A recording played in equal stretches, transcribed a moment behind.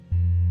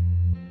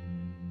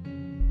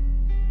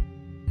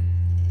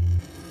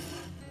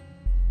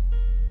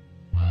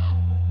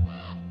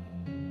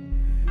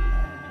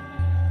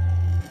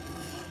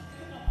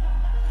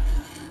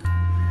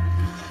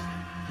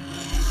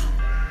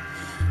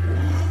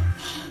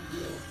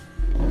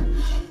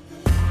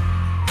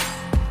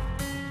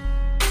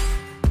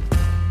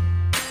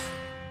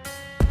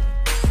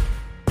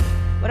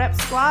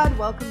Squad,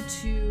 welcome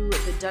to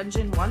the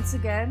dungeon once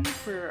again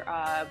for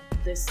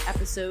this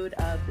episode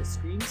of the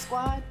Scream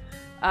Squad.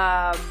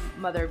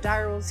 Mother of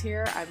Die Rolls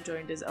here. I'm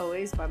joined as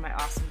always by my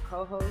awesome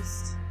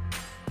co-host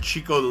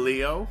Chico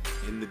Leo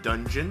in the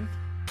dungeon.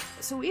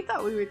 So we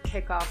thought we would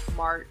kick off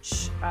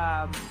March,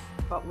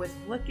 but with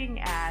looking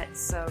at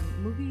some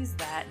movies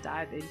that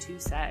dive into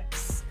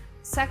sex.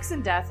 Sex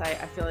and death, I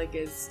feel like,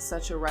 is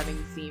such a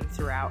running theme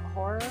throughout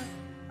horror.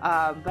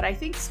 But I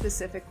think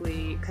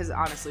specifically, because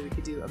honestly we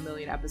could do a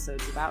million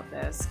episodes about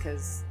this,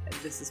 because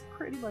this is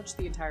pretty much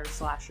the entire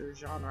slasher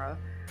genre.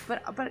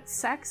 But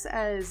sex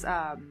as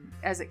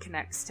it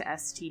connects to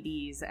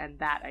STDs and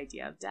that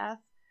idea of death,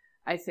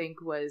 I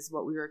think was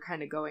what we were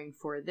kind of going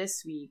for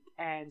this week.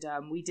 And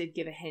we did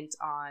give a hint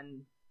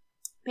on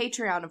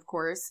Patreon, of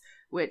course,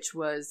 which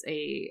was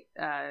a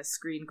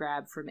screen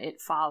grab from It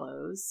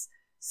Follows.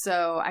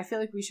 So I feel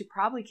like we should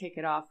probably kick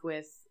it off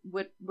with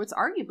what's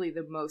arguably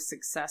the most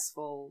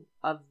successful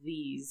of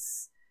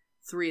these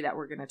three that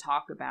we're going to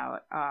talk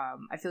about.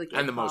 I feel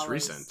like most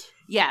recent.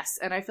 Yes,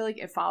 and I feel like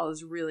It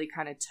Follows really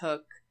kind of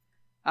took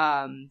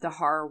the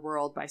horror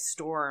world by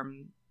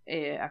storm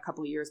a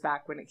couple of years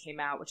back when it came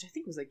out, which I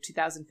think was like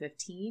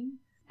 2015.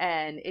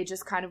 And it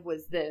just kind of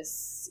was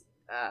this,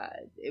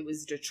 it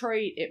was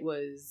Detroit, it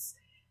was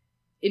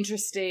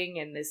interesting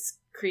and this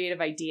creative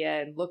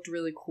idea and looked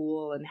really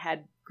cool and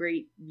had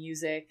great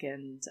music,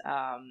 and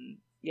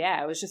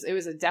it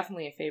was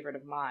definitely a favorite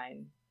of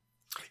mine.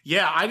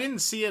 Yeah, I didn't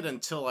see it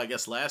until I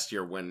guess last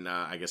year when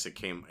I guess it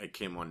came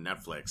on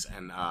Netflix,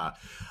 and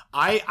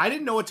I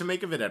didn't know what to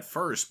make of it at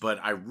first, but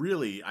I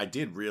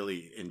did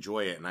really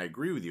enjoy it, and I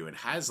agree with you. It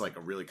has like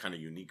a really kind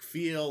of unique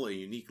feel, a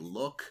unique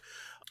look.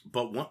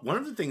 But one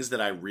of the things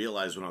that I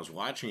realized when I was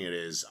watching it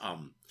is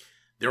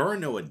there are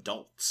no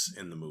adults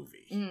in the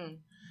movie. Mm.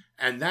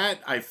 And that,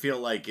 I feel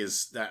like,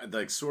 is that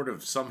like sort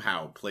of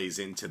somehow plays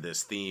into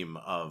this theme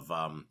of,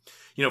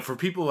 for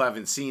people who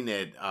haven't seen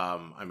it,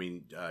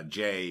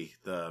 Jay,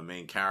 the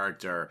main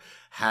character,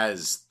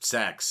 has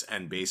sex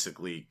and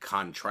basically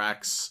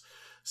contracts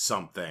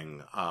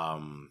something.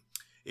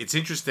 It's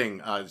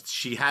interesting.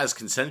 She has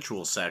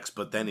consensual sex,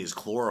 but then is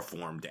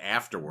chloroformed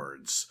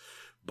afterwards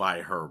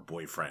by her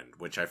boyfriend,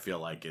 which I feel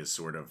like is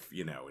sort of,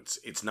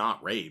 it's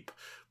not rape.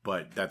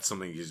 But that's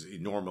something is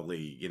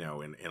normally, in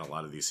a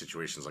lot of these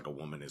situations, like a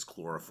woman is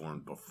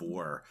chloroformed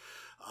before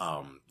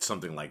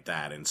something like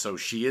that. And so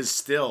she is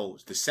still,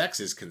 the sex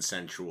is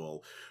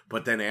consensual,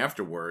 but then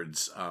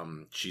afterwards,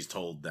 she's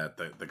told that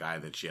the guy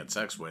that she had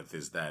sex with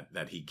is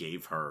that he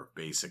gave her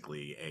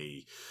basically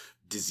a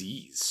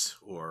disease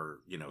or,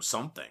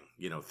 something,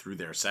 through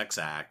their sex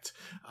act.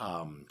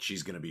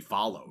 She's going to be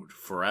followed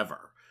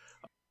forever.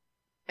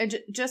 And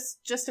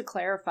just to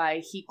clarify,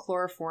 he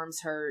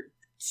chloroforms her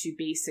to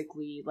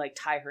basically like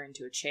tie her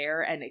into a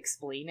chair and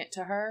explain it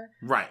to her.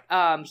 Right.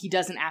 He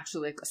doesn't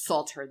actually like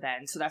assault her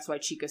then. So that's why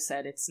Chico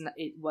said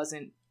it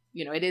wasn't,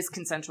 it is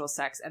consensual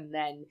sex, and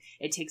then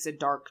it takes a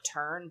dark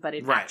turn, but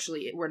it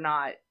actually, we're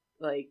not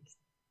like,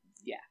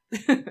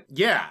 yeah.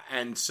 Yeah.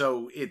 And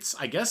so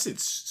I guess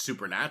it's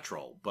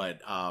supernatural, but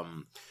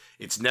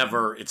it's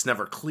never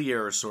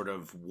clear sort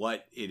of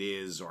what it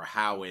is or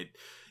how it,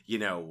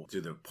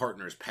 do the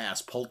partners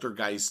pass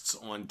poltergeists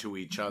onto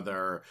each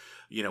other?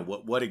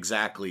 What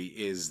exactly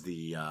is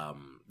the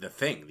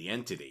thing, the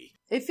entity?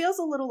 It feels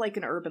a little like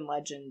an urban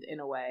legend in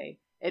a way.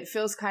 It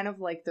feels kind of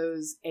like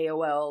those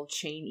AOL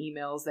chain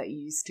emails that you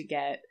used to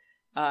get.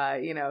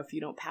 If you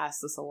don't pass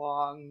this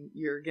along,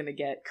 you're going to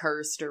get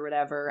cursed or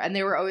whatever. And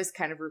they were always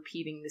kind of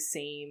repeating the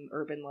same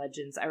urban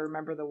legends. I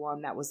remember the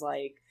one that was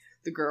like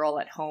the girl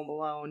at home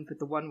alone, but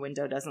the one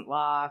window doesn't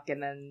lock,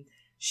 and then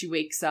she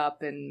wakes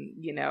up and,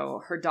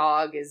 her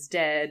dog is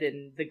dead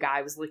and the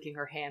guy was licking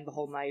her hand the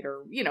whole night,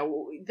 or,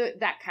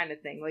 that kind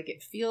of thing. Like,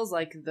 it feels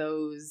like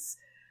those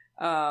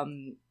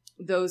kind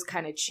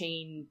of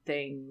chain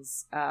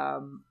things,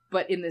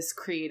 but in this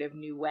creative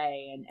new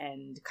way,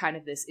 and kind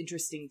of this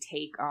interesting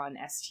take on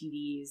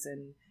STDs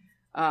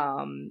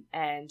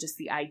and just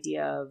the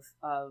idea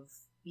of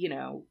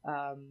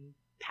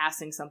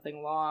passing something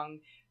along.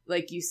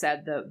 Like you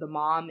said, the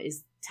mom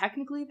is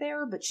technically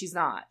there, but she's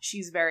not.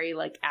 She's very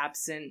like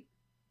absent.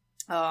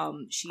 I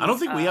don't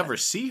think we ever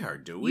see her,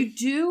 do we? You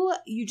do.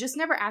 You just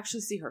never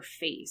actually see her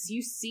face.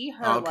 You see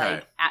her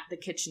like at the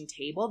kitchen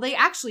table. They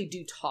actually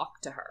do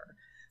talk to her,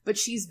 but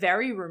she's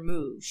very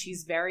removed.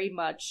 She's very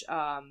much,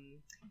 and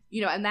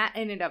that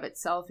in and of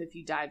itself, if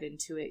you dive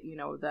into it,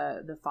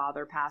 the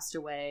father passed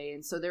away,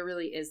 and so there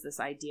really is this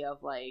idea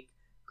of like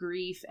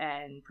grief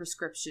and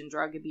prescription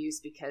drug abuse,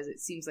 because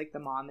it seems like the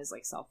mom is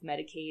like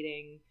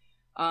self-medicating.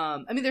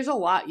 There's a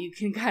lot you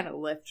can kind of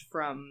lift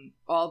from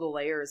all the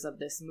layers of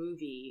this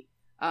movie.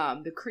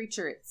 The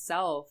creature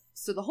itself.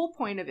 So the whole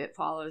point of It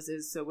Follows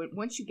is, so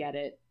once you get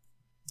it,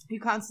 you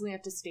constantly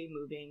have to stay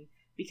moving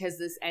because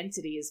this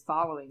entity is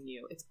following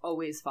you. It's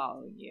always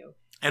following you.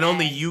 And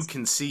only you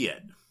can see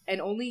it.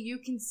 And only you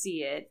can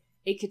see it.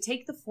 It could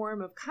take the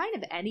form of kind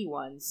of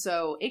anyone.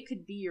 So it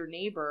could be your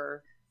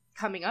neighbor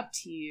coming up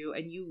to you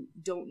and you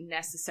don't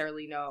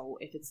necessarily know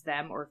if it's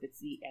them or if it's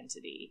the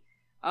entity.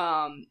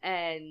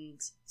 And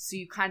so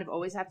you kind of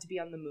always have to be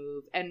on the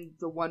move. And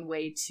the one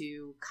way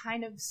to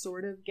kind of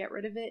sort of get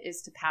rid of it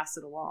is to pass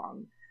it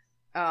along,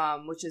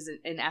 which is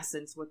in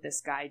essence what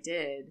this guy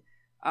did.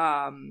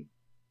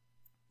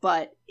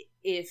 But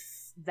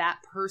if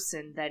that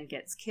person then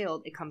gets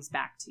killed, it comes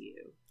back to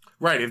you.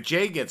 Right. If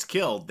Jay gets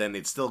killed, then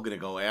it's still going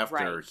to go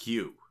after Right.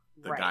 Hugh,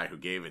 the Right. guy who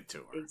gave it to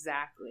her.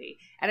 Exactly.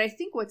 And I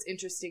think what's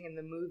interesting in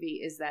the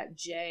movie is that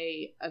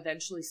Jay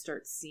eventually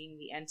starts seeing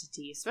the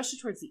entity, especially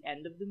towards the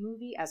end of the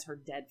movie, as her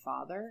dead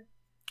father.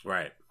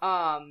 Right.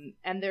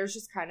 And there's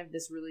just kind of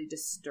this really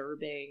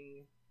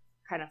disturbing,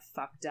 kind of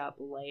fucked up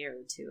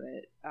layer to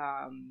it,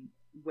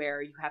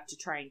 where you have to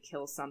try and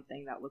kill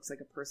something that looks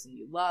like a person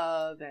you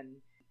love,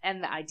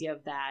 and the idea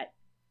of that,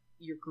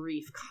 your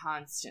grief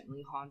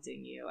constantly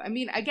haunting you. I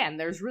mean, again,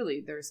 there's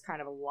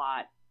kind of a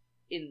lot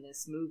in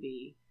this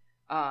movie,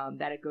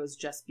 that it goes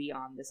just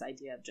beyond this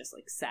idea of just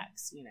like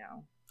sex, you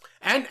know.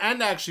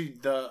 And actually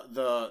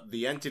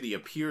the entity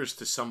appears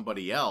to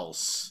somebody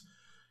else.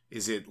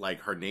 Is it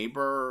like her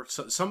neighbor?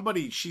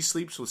 Somebody, she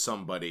sleeps with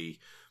somebody.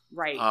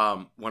 Right.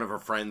 One of her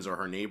friends or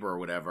her neighbor or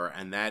whatever,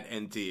 and that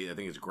entity, I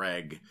think it's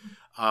Greg,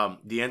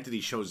 the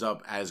entity shows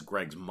up as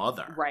Greg's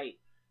mother. Right.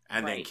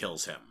 And then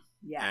kills him.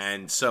 Yes.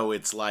 And so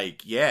it's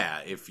like,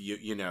 yeah, if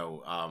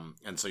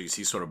and so you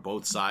see sort of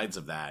both sides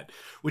of that,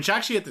 which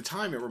actually at the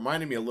time, it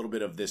reminded me a little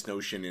bit of this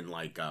notion in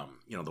like,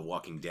 The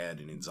Walking Dead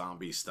and in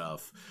zombie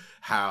stuff,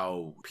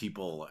 how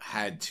people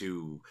had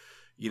to,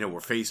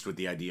 were faced with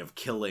the idea of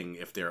killing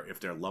if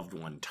their loved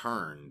one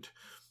turned,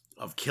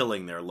 of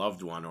killing their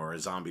loved one or a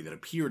zombie that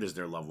appeared as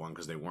their loved one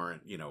because they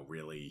weren't,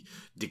 really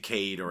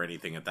decayed or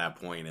anything at that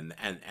point.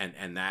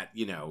 And that,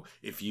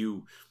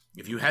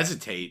 if you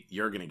hesitate,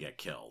 you're going to get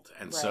killed.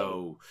 And Right.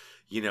 so,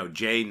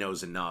 Jay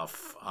knows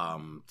enough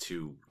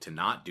to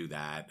not do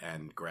that.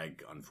 And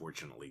Greg,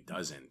 unfortunately,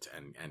 doesn't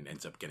and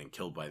ends up getting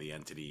killed by the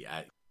entity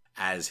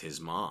as his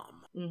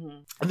mom. Mm-hmm.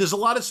 And there's a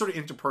lot of sort of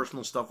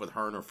interpersonal stuff with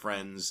her and her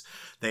friends.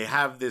 They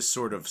have this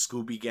sort of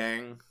Scooby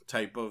Gang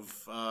type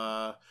of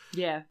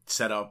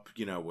setup,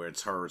 where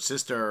it's her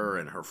sister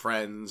and her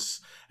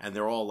friends. And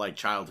they're all like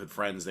childhood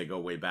friends. They go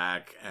way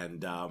back.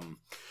 And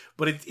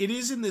but it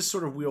is in this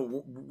sort of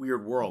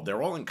weird world.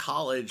 They're all in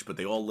college, but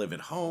they all live at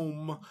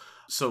home.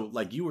 So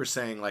like you were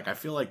saying, like I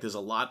feel like there's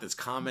a lot that's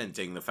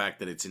commenting the fact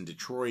that it's in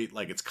Detroit.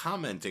 Like it's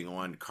commenting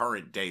on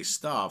current day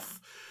stuff.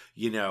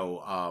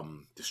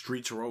 The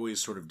streets are always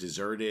sort of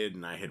deserted.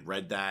 And I had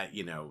read that,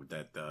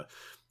 that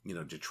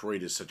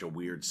Detroit is such a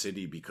weird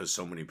city because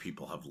so many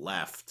people have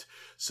left.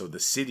 So the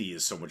city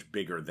is so much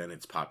bigger than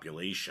its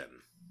population.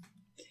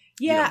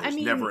 Yeah, there's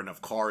never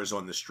enough cars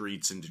on the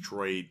streets in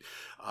Detroit.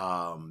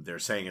 They're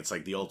saying it's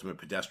like the ultimate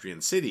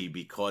pedestrian city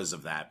because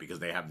of that, because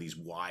they have these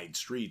wide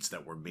streets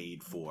that were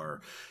made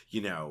for,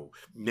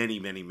 many,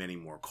 many, many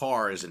more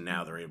cars. And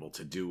now they're able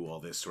to do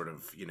all this sort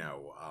of,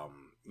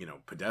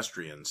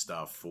 pedestrian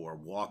stuff for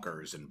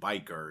walkers and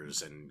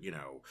bikers and,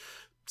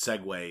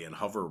 Segway and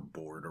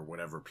hoverboard or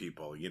whatever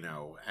people,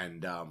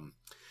 and,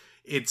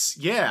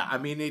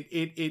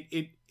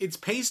 it's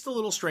paced a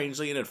little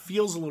strangely and it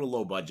feels a little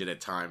low budget at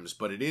times,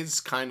 but it is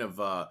kind of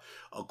a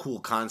cool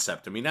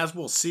concept. I mean, as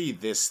we'll see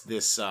this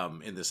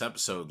in this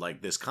episode,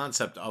 like this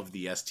concept of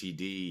the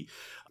STD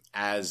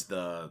as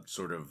the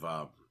sort of,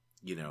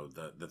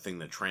 the thing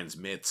that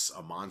transmits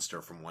a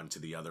monster from one to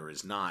the other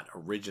is not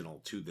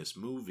original to this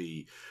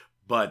movie,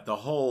 but the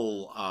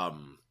whole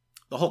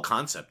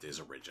concept is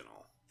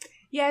original.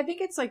 Yeah, I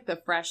think it's like the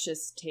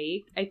freshest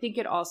take. I think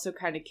it also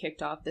kind of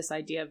kicked off this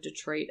idea of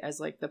Detroit as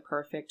like the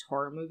perfect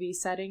horror movie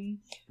setting.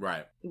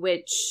 Right.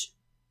 Which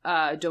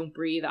Don't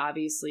Breathe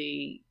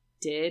obviously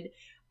did.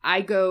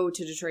 I go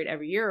to Detroit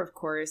every year, of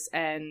course.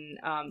 And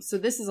so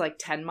this is like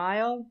 10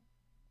 Mile.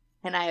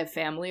 And I have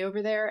family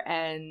over there.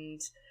 And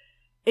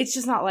it's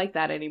just not like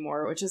that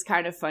anymore, which is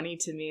kind of funny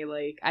to me.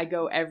 Like I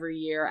go every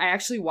year. I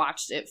actually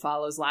watched It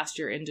Follows last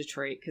year in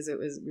Detroit because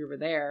we were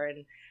there.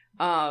 And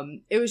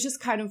it was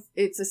just kind of,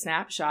 it's a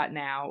snapshot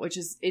now, which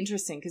is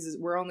interesting because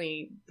we're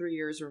only 3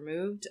 years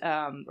removed,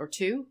 or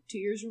two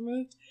years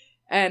removed,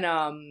 and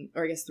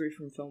or I guess 3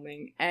 from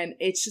filming, and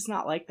it's just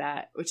not like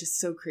that, which is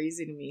so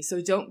crazy to me.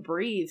 So Don't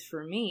Breathe,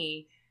 for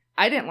me,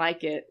 I didn't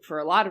like it for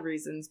a lot of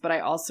reasons, but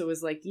I also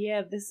was like,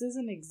 yeah, this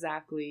isn't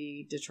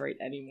exactly Detroit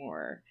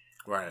anymore.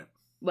 Right.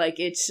 Like,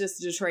 it's just,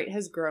 Detroit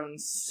has grown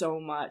so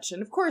much,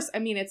 and of course, I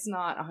mean, it's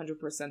not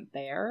 100%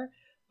 there.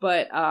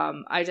 But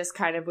I just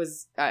kind of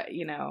was,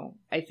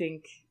 I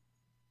think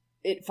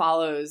It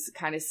Follows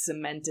kind of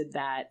cemented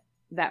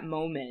that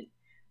moment.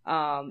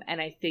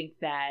 And I think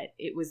that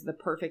it was the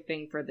perfect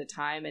thing for the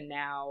time. And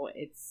now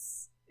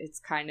it's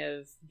kind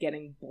of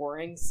getting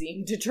boring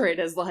seeing Detroit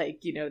as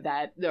like,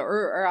 that.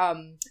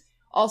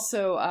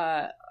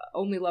 Also,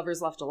 Only Lovers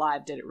Left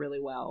Alive did it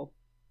really well,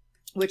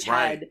 which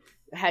right.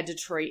 had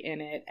Detroit in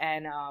it.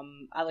 And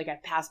I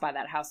passed by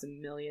that house a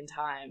million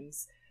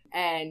times.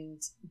 And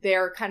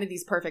they're kind of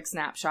these perfect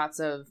snapshots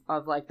of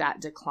like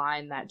that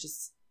decline that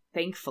just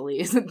thankfully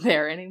isn't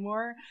there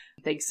anymore,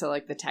 thanks to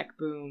like the tech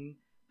boom.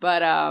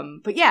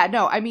 But yeah,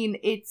 no, I mean,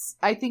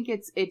 I think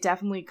it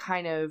definitely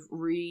kind of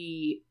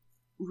reinvented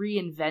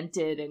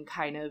and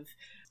kind of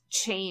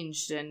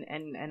changed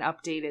and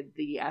updated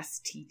the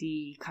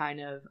STD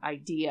kind of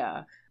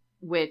idea,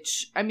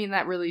 which, I mean,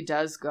 that really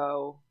does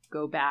go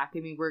back. I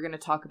mean, we're going to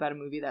talk about a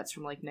movie that's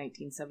from like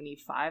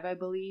 1975, I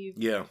believe.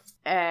 Yeah.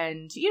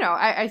 And, you know,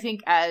 I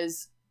think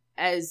as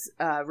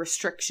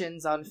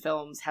restrictions on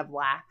films have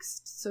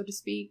laxed, so to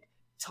speak,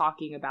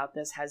 talking about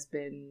this has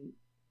been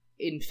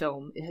in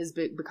film, it has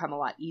become a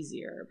lot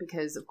easier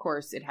because, of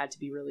course, it had to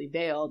be really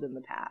veiled in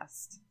the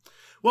past.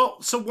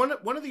 Well, so one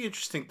of the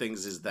interesting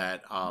things is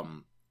that,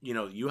 you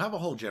know, you have a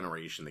whole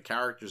generation. The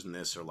characters in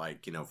this are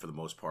like, you know, for the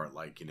most part,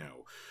 like, you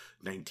know,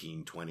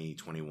 19, 20,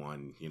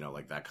 21, you know,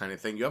 like that kind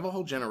of thing. You have a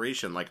whole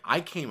generation. Like,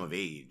 I came of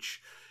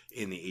age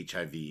in the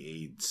HIV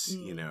AIDS,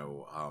 you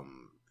know,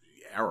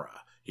 era,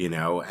 you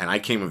know, and I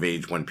came of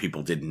age when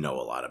people didn't know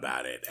a lot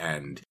about it.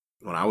 And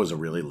when I was a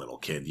really little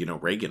kid, you know,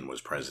 Reagan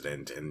was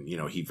president, and, you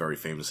know, he very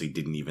famously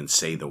didn't even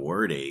say the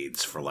word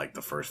AIDS for like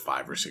the first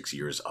 5 or 6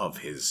 years of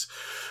his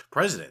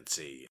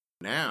presidency.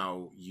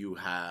 Now you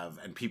have,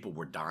 and people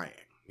were dying.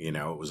 You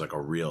know, it was like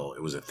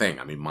it was a thing.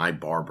 I mean, my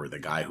barber, the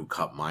guy who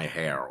cut my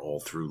hair all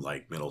through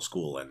like middle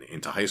school and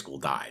into high school,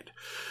 died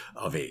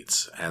of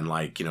AIDS. And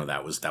like, you know,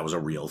 that was a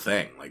real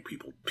thing. Like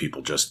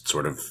people just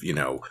sort of, you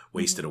know,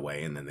 wasted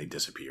away and then they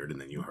disappeared and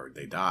then you heard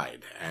they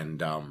died.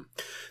 And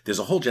there's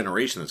a whole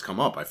generation that's come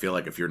up. I feel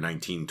like if you're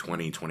 19,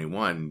 20,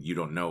 21, you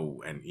don't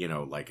know, and, you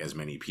know, like as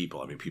many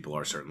people. I mean, people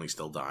are certainly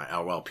still dying.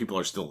 Oh, well, people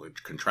are still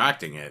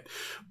contracting it,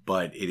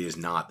 but it is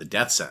not the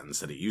death sentence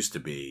that it used to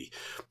be.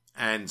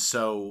 And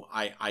so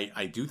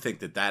I do think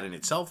that in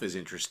itself is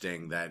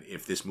interesting, that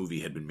if this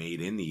movie had been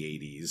made in the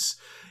 80s,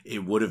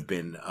 it would have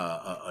been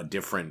a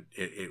different,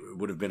 it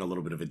would have been a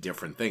little bit of a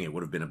different thing. It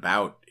would have been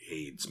about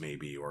AIDS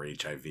maybe, or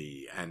HIV.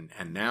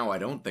 And now I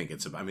don't think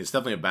it's about, I mean, it's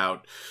definitely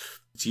about,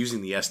 it's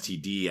using the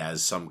STD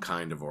as some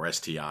kind of, or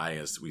STI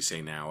as we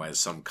say now, as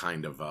some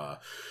kind of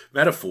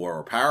metaphor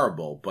or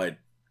parable, but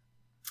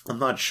I'm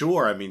not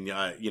sure. I mean,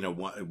 you know,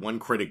 one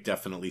critic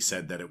definitely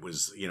said that it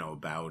was, you know,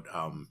 about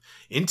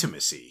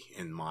intimacy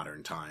in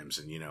modern times,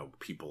 and, you know,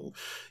 people,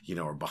 you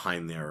know, are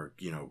behind their,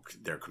 you know,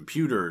 their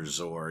computers,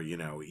 or, you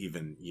know,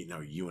 even, you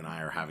know, you and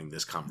I are having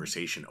this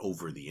conversation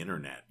over the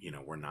internet. You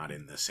know, we're not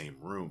in the same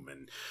room,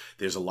 and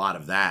there's a lot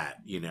of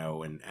that, you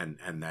know, and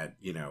that,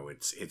 you know,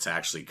 it's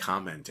actually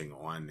commenting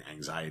on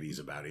anxieties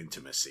about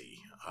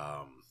intimacy.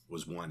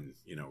 Was one,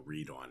 you know,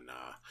 read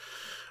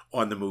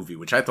on the movie,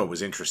 which I thought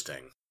was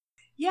interesting.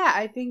 Yeah,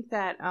 I think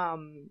that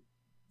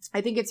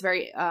I think it's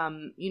very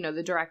you know,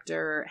 the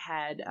director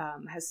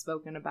has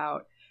spoken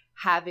about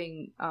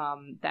having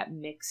that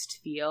mixed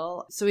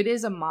feel. So it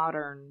is a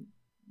modern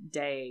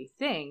day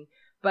thing,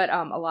 but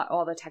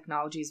all the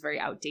technology is very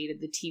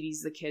outdated. The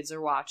TVs the kids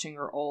are watching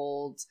are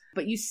old.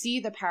 But you see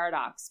the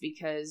paradox,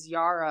 because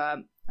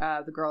Yara,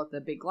 the girl with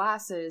the big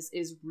glasses,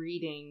 is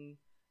reading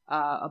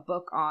a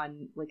book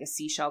on like a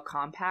seashell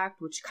compact,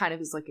 which kind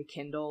of is like a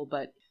Kindle,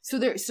 but so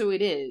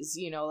it is,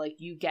 you know, like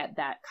you get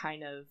that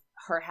kind of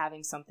her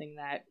having something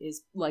that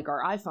is like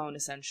our iPhone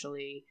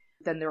essentially.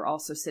 Then they're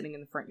also sitting in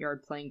the front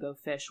yard playing Go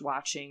Fish,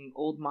 watching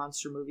old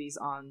monster movies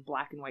on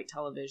black and white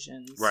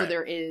television. Right. So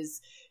there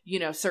is, you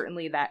know,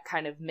 certainly that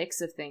kind of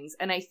mix of things.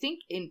 And I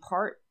think in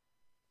part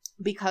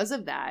because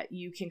of that,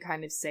 you can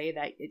kind of say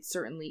that it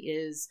certainly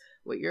is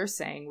what you're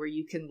saying, where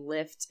you can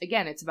lift,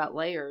 again, it's about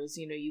layers,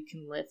 you know, you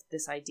can lift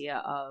this idea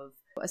of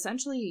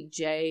essentially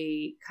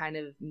Jay kind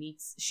of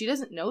meets, she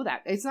doesn't know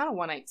that. It's not a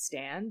one-night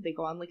stand. They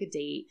go on like a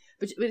date,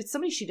 but it's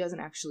somebody she doesn't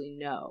actually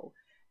know.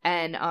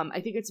 And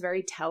I think it's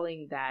very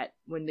telling that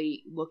when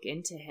they look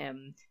into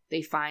him,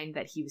 they find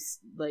that he was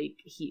like,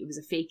 it was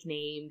a fake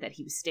name, that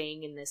he was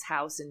staying in this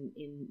house in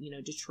you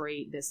know,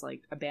 Detroit, this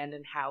like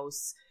abandoned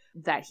house,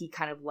 that he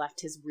kind of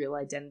left his real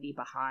identity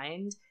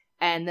behind.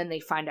 And then they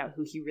find out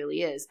who he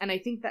really is. And I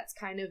think that's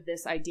kind of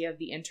this idea of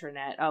the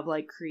internet, of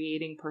like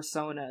creating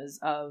personas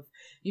of,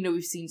 you know,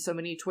 we've seen so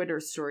many Twitter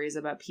stories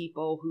about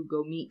people who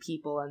go meet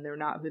people and they're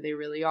not who they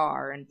really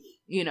are. And,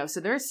 you know, so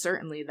there's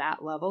certainly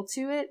that level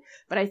to it.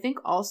 But I think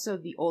also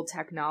the old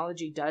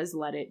technology does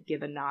let it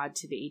give a nod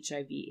to the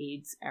HIV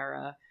AIDS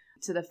era,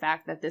 to the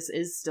fact that this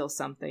is still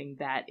something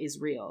that is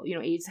real. You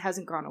know, AIDS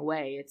hasn't gone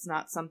away. It's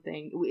not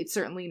something, it's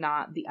certainly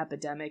not the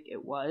epidemic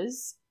it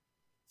was.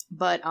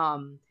 But,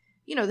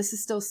 you know, this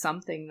is still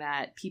something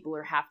that people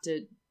have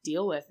to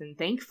deal with. And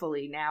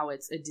thankfully now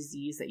it's a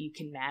disease that you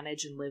can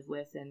manage and live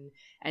with,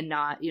 and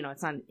not, you know,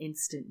 it's not an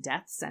instant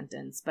death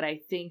sentence. But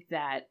I think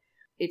that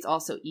it's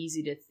also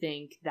easy to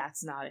think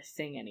that's not a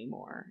thing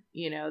anymore.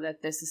 You know,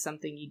 that this is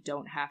something you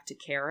don't have to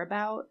care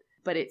about,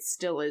 but it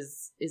still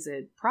is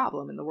a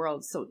problem in the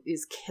world. So it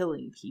is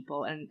killing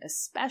people. And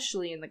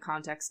especially in the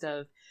context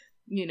of,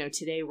 you know,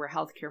 today where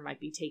healthcare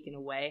might be taken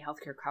away,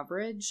 healthcare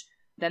coverage,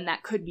 then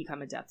that could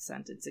become a death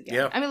sentence again.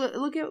 Yeah. I mean,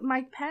 look at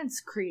Mike Pence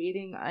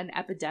creating an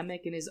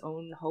epidemic in his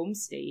own home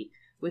state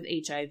with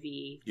HIV.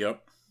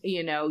 Yep.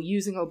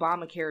 using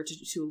Obamacare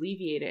to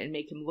alleviate it and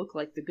make him look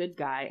like the good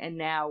guy. And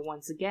now,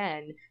 once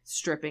again,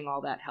 stripping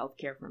all that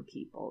healthcare from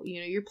people.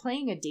 You're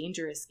playing a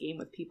dangerous game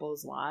with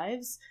people's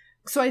lives.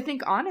 So I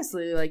think,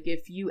 honestly, like,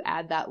 if you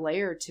add that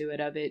layer to it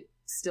of it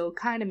still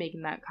kind of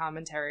making that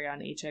commentary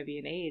on HIV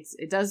and AIDS,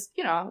 it does,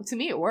 to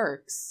me, it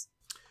works.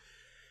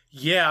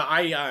 Yeah,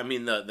 I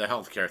mean the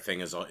healthcare thing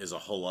is a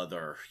whole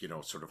other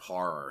sort of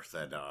horror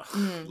that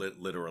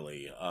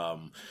literally.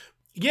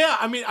 Yeah,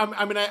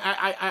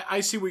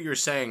 I see what you're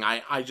saying.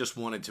 I just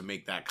wanted to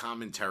make that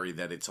commentary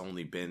that it's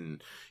only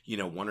been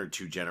one or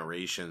two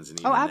generations, and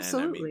even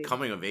absolutely. then,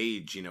 coming of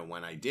age,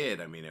 when I did,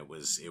 it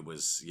was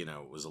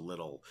a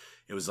little.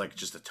 It was like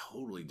just a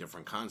totally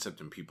different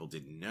concept, and people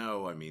didn't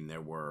know. There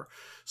were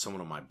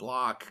someone on my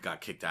block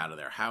got kicked out of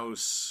their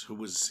house who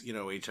was,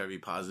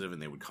 HIV positive,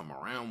 and they would come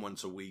around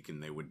once a week,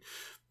 and they would,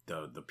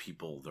 the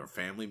people, their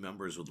family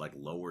members would like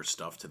lower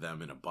stuff to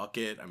them in a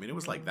bucket. It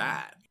was like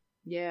that.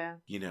 Yeah.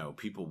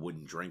 People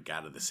wouldn't drink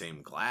out of the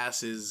same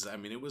glasses.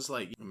 It was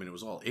like, it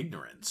was all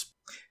ignorance.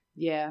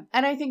 Yeah.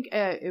 And I think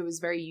it was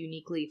very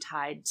uniquely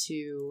tied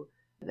to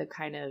the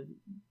kind of,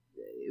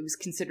 it was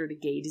considered a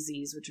gay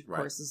disease, which of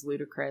course is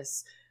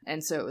ludicrous.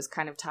 And so it was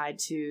kind of tied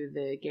to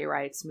the gay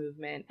rights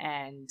movement.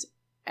 And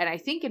I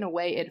think in a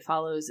way it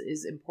follows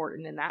is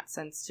important in that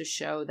sense to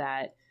show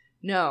that,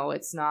 no,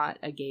 it's not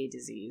a gay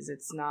disease.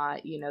 It's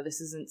not,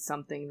 this isn't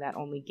something that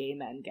only gay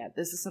men get.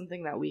 This is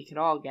something that we can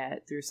all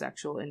get through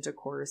sexual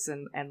intercourse.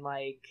 And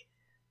like,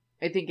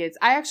 I think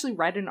I actually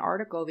read an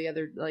article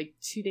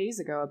 2 days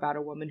ago about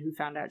a woman who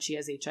found out she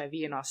has HIV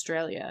in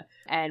Australia.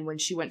 And when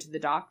she went to the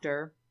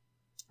doctor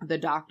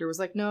was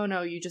like,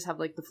 no, you just have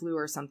like the flu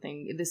or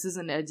something. This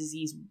isn't a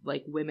disease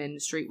like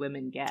straight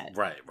women get.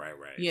 Right.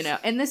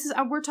 And this is,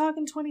 we're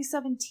talking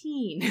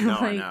 2017. No,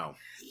 I know.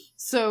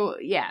 So,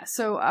 yeah.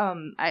 So,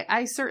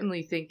 I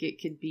certainly think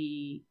it could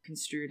be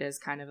construed as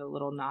kind of a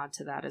little nod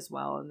to that as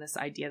well. And this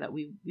idea that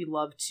we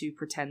love to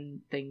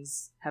pretend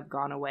things have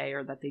gone away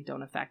or that they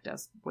don't affect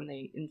us when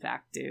they in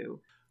fact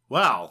do.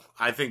 Well,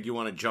 I think you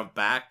want to jump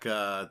back to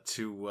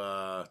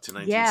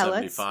 1975. Yeah,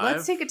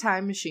 let's take a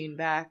time machine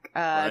back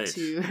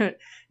to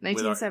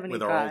 1975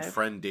 with our old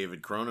friend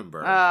David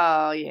Cronenberg.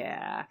 Oh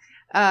yeah,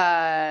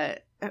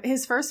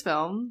 his first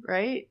film,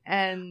 right?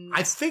 And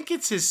I think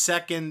it's his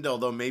second,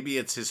 although maybe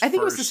it's his. I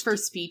think it was his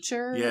first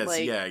feature. Yes,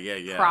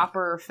 yeah,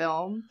 proper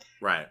film,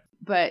 right?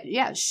 But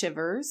yeah,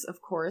 Shivers, of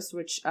course,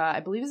 which I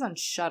believe is on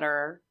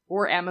Shudder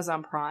or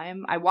Amazon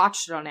Prime. I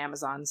watched it on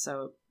Amazon,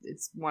 so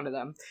it's one of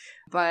them.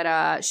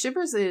 But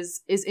Shivers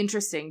is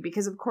interesting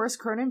because, of course,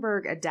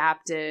 Cronenberg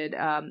adapted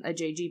a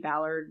J.G.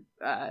 Ballard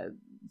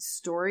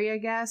story, I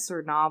guess,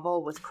 or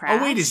novel with Crash.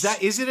 Oh, wait,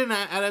 is it an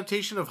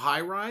adaptation of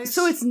High Rise?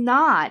 So it's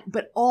not,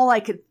 but all I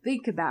could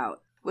think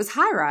about was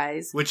High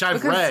Rise. Which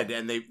I've read,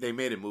 and they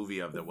made a movie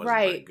of that wasn't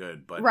very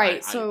good. But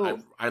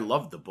I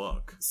loved the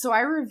book. So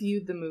I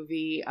reviewed the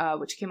movie,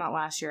 which came out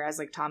last year, as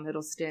like Tom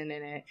Hiddleston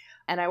in it.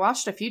 And I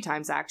watched a few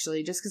times,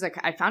 actually, just because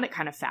I found it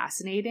kind of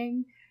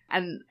fascinating.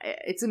 And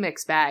it's a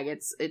mixed bag.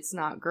 It's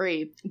not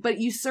great. But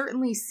you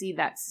certainly see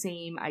that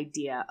same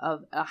idea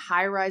of a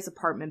high-rise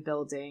apartment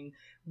building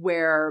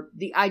where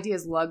the idea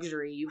is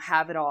luxury. You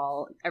have it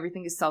all.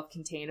 Everything is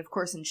self-contained. Of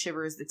course, in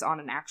Shivers, it's on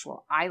an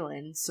actual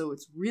island, so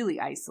it's really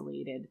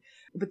isolated.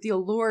 But the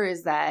allure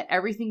is that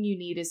everything you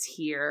need is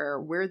here.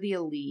 We're the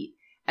elite.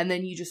 And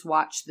then you just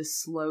watch the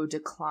slow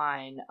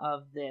decline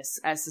of this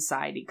as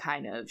society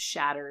kind of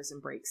shatters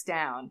and breaks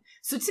down.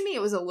 So to me,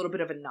 it was a little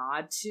bit of a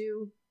nod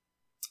to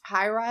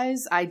High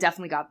Rise. I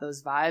definitely got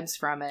those vibes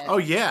from it. Oh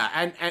yeah,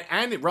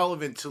 and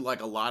relevant to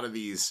like a lot of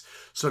these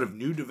sort of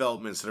new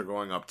developments that are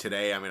going up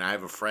today. I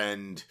have a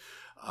friend,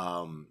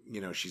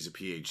 she's a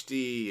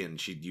PhD and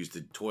she used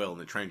to toil in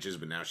the trenches,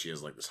 but now she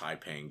has like this high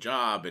paying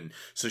job, and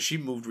so she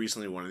moved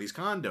recently to one of these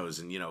condos,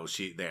 and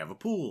they have a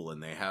pool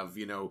and they have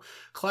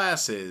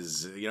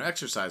classes,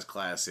 exercise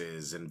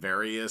classes and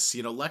various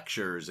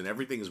lectures, and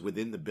everything is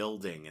within the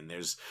building, and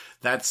there's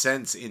that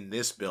sense in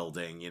this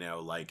building,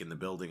 like in the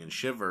building in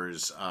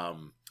Shivers.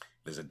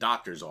 There's a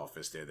doctor's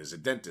office there. There's a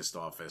dentist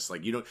office.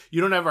 Like you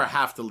don't ever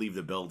have to leave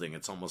the building.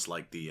 It's almost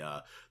like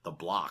the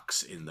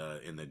blocks in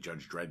the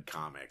Judge Dredd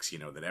comics.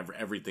 That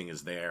everything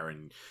is there,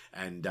 and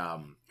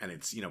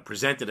it's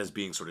presented as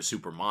being sort of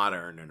super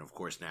modern, and of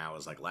course now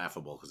is like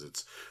laughable because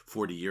it's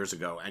 40 years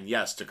ago. And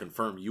yes, to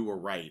confirm, you were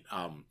right.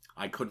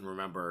 I couldn't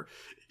remember.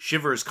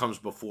 Shivers comes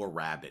before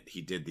Rabbit.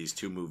 He did these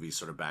two movies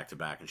sort of back to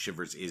back, and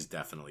Shivers is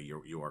definitely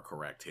you are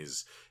correct.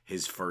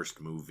 His first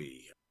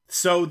movie.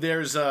 So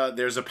there's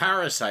a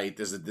parasite.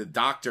 There's the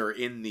doctor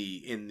in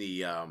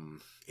the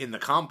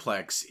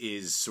complex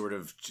is sort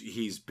of,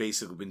 he's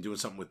basically been doing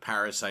something with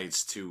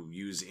parasites to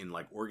use in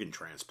like organ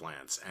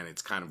transplants, and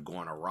it's kind of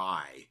gone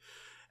awry.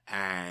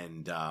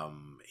 And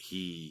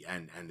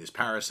this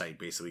parasite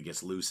basically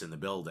gets loose in the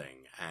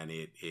building, and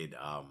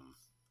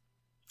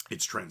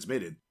it's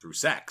transmitted through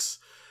sex,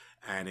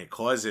 and it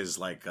causes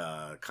like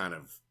a kind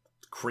of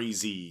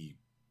crazy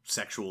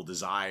sexual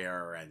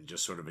desire and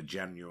just sort of a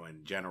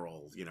genuine,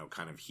 general,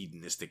 kind of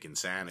hedonistic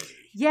insanity.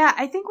 Yeah,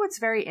 I think what's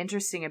very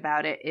interesting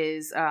about it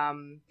is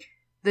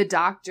the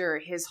doctor,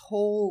 his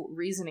whole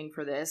reasoning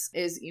for this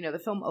is, the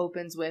film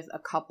opens with a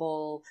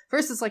couple.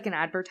 First, it's like an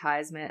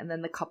advertisement, and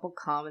then the couple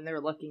come and they're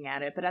looking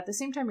at it. But at the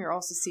same time, you're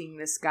also seeing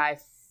this guy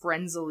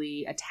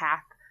frenzily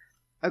attack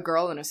a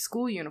girl in a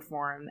school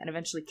uniform and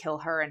eventually kill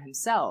her and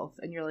himself.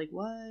 And you're like,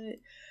 what?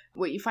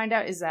 What you find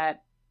out is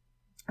that,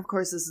 of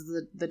course, this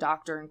is the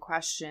doctor in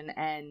question,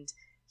 and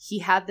he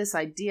had this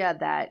idea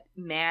that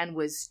man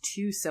was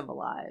too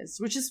civilized,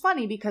 which is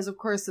funny because, of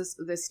course,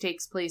 this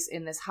takes place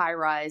in this high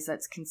rise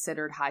that's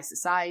considered high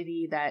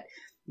society, that,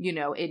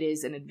 it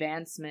is an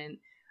advancement.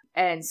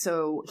 And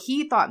so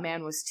he thought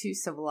man was too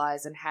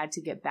civilized and had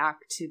to get back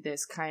to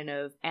this kind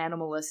of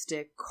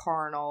animalistic,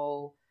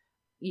 carnal,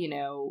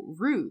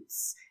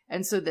 roots.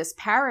 And so this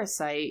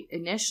parasite,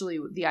 initially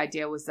the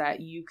idea was that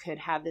you could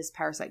have this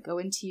parasite go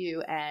into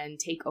you and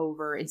take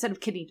over, instead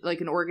of kidney,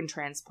 like an organ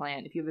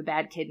transplant. If you have a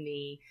bad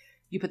kidney,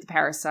 you put the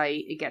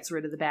parasite, it gets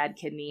rid of the bad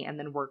kidney and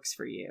then works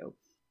for you.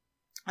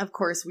 Of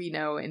course, we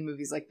know in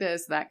movies like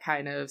this, that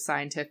kind of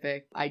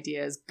scientific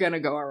idea is gonna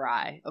go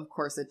awry. Of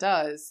course it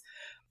does.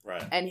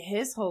 Right. And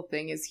his whole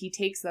thing is he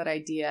takes that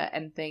idea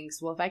and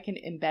thinks, well, if I can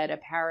embed a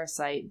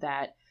parasite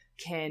that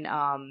can,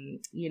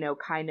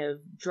 kind of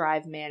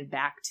drive man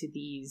back to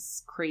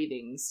these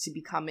cravings, to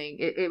becoming,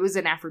 it was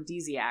an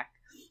aphrodisiac,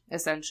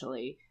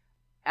 essentially,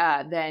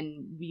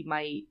 then we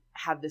might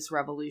have this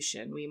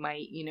revolution. We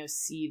might,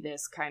 see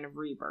this kind of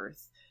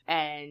rebirth.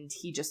 And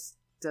he just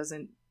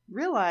doesn't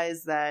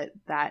realize that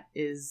that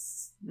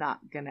is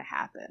not going to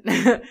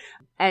happen.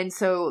 And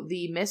so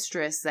the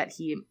mistress that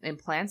he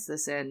implants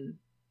this in,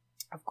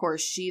 of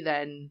course, she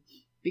then,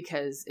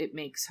 because it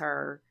makes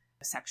her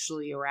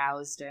sexually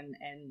aroused and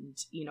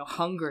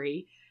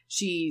hungry,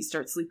 she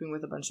starts sleeping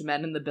with a bunch of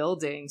men in the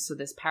building, so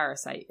this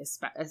parasite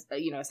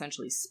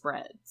essentially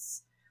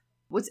spreads.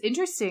 What's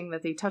interesting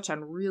that they touch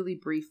on really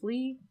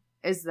briefly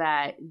is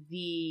that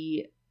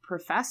the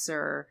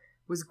professor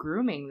was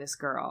grooming this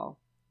girl.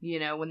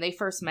 When they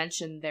first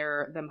mentioned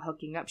them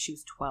hooking up, she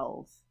was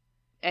 12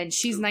 and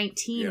she's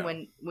 19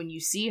 when you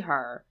see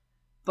her.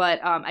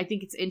 But I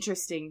think it's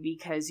interesting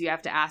because you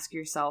have to ask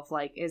yourself,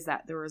 like, is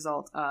that the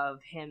result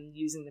of him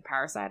using the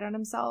parasite on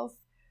himself?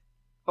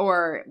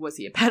 Or was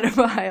he a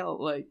pedophile?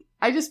 Like,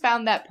 I just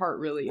found that part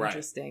really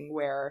interesting,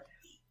 where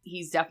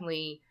he's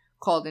definitely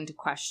called into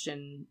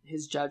question.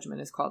 His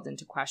judgment is called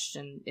into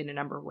question in a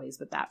number of ways,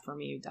 but that for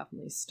me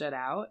definitely stood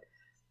out.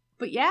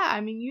 But yeah,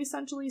 I mean, you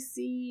essentially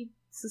see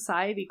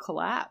society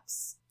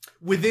collapse.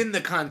 Within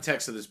the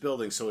context of this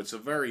building, so it's a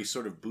very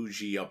sort of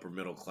bougie upper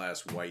middle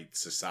class white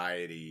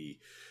society,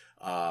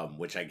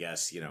 which I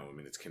guess,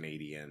 it's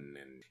Canadian,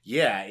 and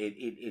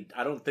it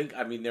I don't think,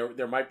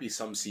 there might be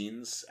some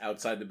scenes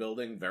outside the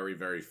building, very,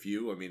 very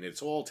few.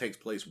 It's all takes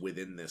place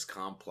within this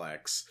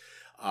complex,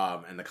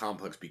 and the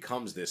complex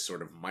becomes this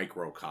sort of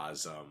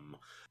microcosm.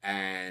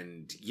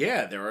 And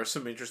yeah, there are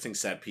some interesting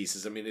set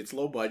pieces. It's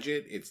low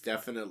budget. It's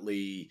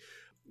definitely,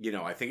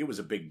 I think it was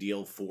a big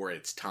deal for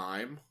its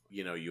time.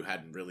 You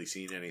hadn't really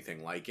seen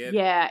anything like it.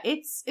 Yeah,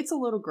 it's a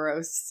little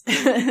gross.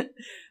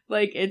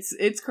 Like,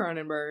 it's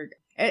Cronenberg.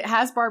 It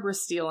has Barbara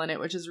Steele in it,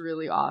 which is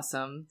really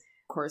awesome.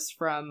 Of course,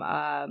 from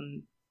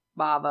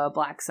Bava,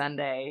 Black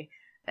Sunday,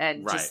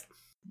 and just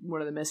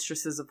one of the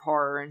mistresses of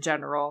horror in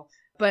general.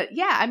 But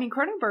yeah,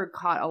 Cronenberg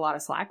caught a lot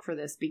of slack for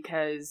this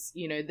because,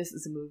 this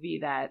is a movie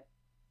that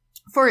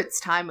for its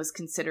time was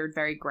considered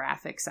very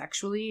graphic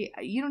sexually.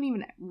 You don't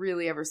even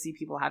really ever see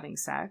people having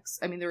sex.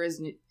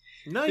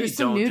 There's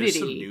some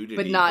nudity,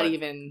 but not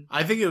even.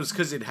 I think it was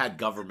because it had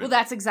government. Well,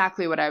 that's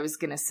exactly what I was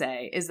going to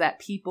say, is that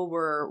people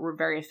were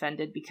very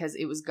offended because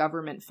it was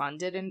government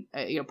funded and,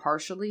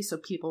 partially. So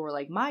people were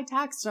like, my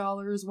tax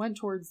dollars went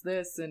towards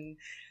this. And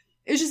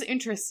it was just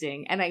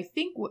interesting. And I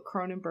think what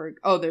Cronenberg,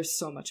 there's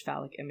so much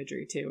phallic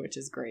imagery too, which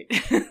is great.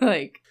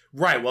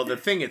 Right. Well, the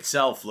thing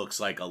itself looks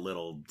like a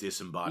little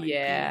disembodied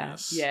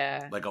penis.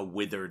 Yeah. Like a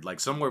withered,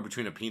 like somewhere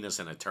between a penis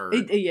and a turd.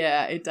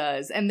 It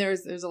does. And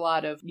there's a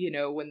lot of,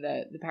 when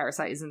the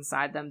parasite is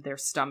inside them, their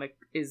stomach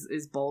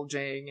is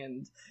bulging.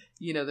 And,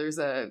 there's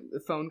a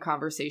phone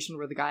conversation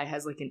where the guy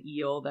has like an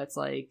eel that's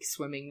like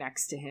swimming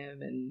next to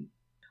him.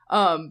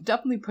 And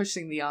definitely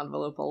pushing the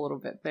envelope a little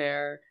bit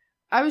there.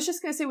 I was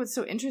just going to say what's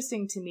so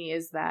interesting to me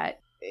is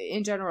that,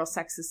 in general,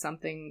 sex is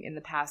something in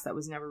the past that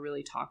was never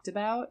really talked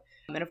about.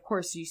 And of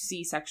course, you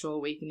see sexual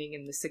awakening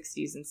in the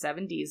 60s and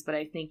 70s, but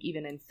I think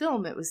even in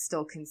film, it was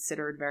still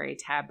considered very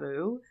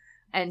taboo.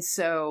 And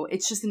so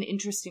it's just an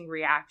interesting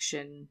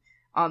reaction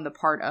on the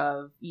part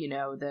of,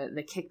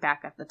 the kickback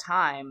at the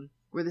time,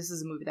 where this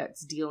is a movie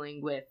that's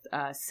dealing with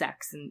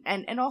sex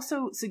and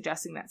also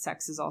suggesting that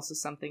sex is also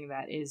something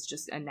that is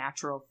just a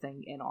natural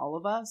thing in all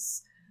of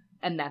us.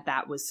 And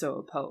that was so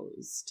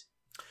opposed.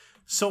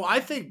 So I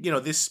think,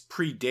 this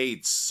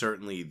predates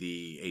certainly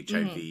the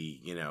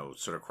HIV,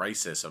 sort of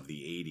crisis of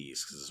the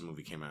 80s, because this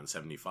movie came out in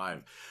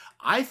 75.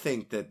 I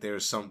think that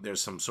there's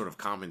some sort of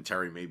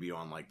commentary maybe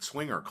on like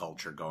swinger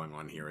culture going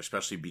on here,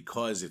 especially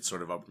because it's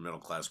sort of upper middle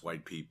class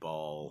white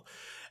people.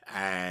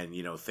 And,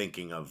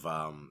 thinking of,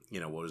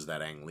 what was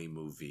that Ang Lee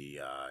movie,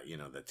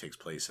 that takes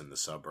place in the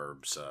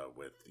suburbs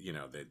with,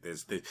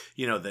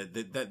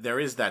 there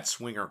is that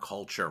swinger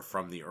culture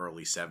from the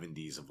early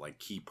 70s of like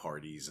key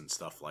parties and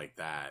stuff like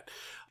that.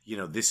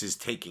 This is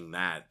taking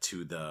that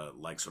to the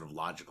like sort of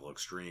logical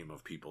extreme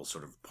of people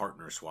sort of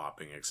partner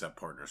swapping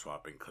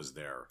because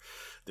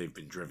they've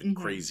been driven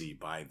crazy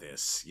by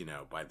this,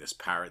 by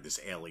this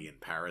alien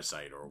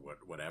parasite or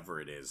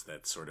whatever it is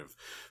that's sort of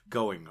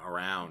going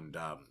around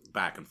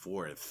back and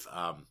forth.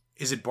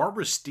 Is it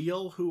Barbara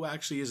Steele who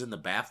actually is in the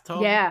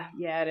bathtub? Yeah,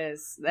 it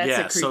is.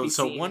 That's a creepy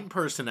so scene. one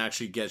person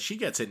actually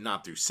gets it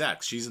not through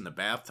sex. She's in the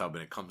bathtub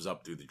and it comes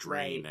up through the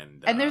drain. Right.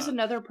 And there's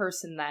another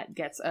person that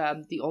gets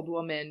the old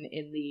woman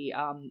in the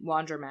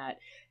laundromat.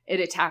 It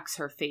attacks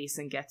her face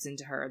and gets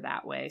into her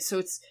that way. So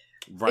it's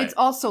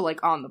also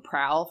like on the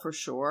prowl for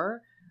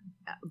sure.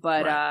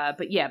 But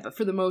but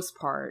for the most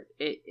part,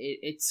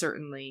 it's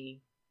certainly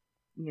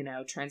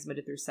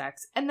transmitted through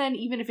sex. And then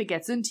even if it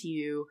gets into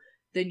you,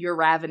 then you're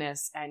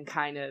ravenous and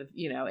kind of,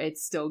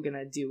 it's still going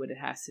to do what it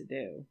has to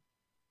do.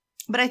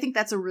 But I think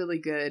that's a really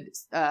good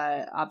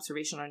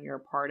observation on your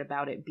part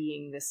about it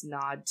being this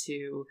nod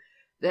to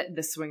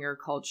the swinger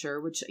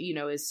culture, which,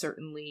 is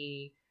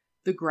certainly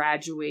the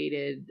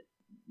graduated,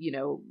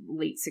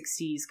 late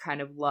 60s kind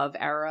of love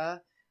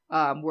era,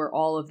 where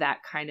all of that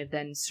kind of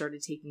then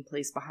started taking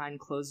place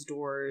behind closed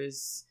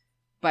doors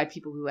by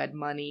people who had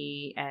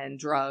money and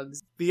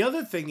drugs. The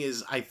other thing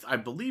is, I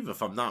believe,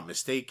 if I'm not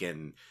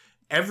mistaken,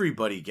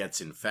 everybody gets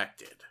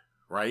infected,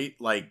 right?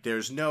 Like,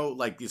 there's no,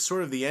 like, it's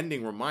sort of the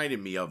ending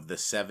reminded me of the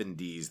 70s,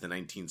 the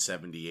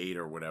 1978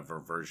 or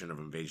whatever version of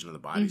Invasion of the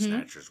Body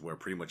Snatchers, where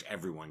pretty much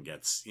everyone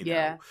gets,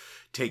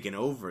 taken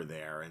over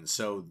there. And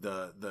so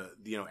the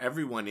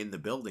everyone in the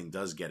building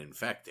does get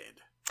infected.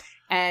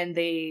 And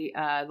the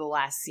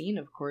last scene,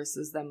 of course,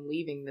 is them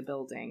leaving the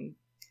building.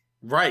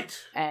 Right.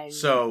 And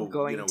so,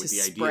 going with to the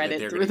spread idea that it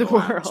they're through the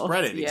world.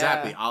 Spread it, yeah.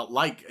 exactly.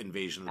 Like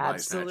Invasion of the Body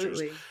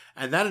Snatchers.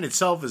 And that in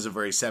itself is a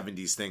very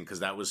 70s thing, because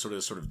that was sort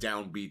of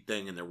downbeat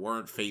thing, and there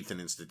weren't faith in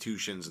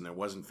institutions, and there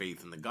wasn't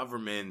faith in the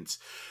government,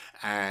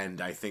 and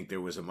I think there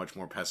was a much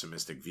more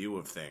pessimistic view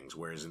of things,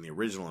 whereas in the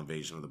original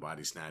Invasion of the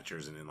Body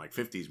Snatchers and in like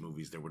 50s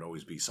movies, there would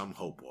always be some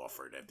hope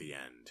offered at the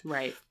end.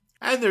 Right.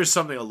 And there's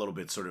something a little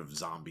bit sort of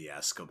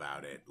zombie-esque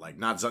about it. Like,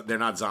 they're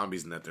not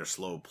zombies in that they're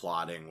slow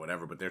plotting,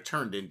 whatever, but they're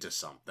turned into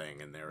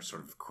something and they're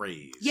sort of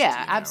crazed.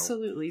 Yeah,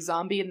 absolutely.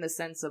 Zombie in the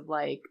sense of,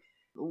 like,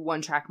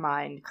 one-track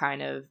mind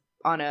kind of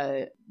on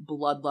a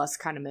bloodlust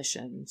kind of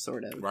mission,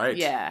 sort of. Right.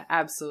 Yeah,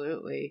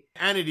 absolutely.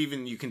 And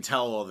you can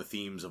tell all the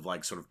themes of,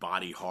 like, sort of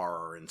body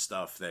horror and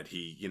stuff that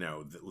he,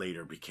 that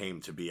later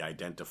became to be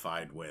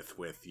identified with,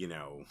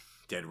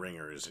 Dead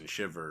Ringers and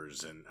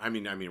Shivers, and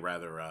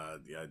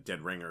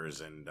Dead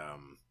Ringers and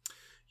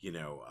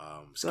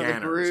Scanners, the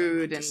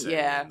Brood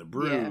and the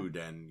Brood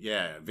and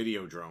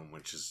Videodrome,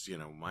 which is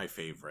my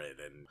favorite,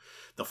 and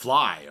The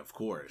Fly, of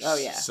course. Oh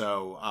yeah.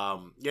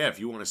 So if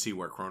you want to see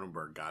where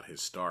Cronenberg got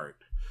his start.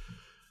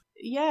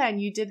 Yeah,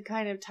 and you did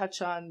kind of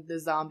touch on the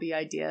zombie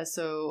idea,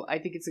 so I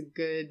think it's a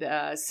good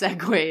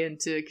segue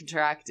into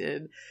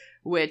Contracted,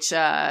 which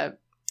I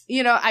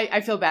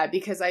feel bad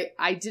because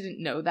I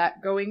didn't know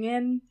that going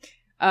in.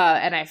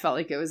 And I felt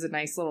like it was a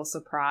nice little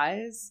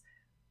surprise.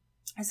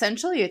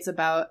 Essentially, it's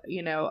about,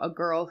 a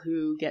girl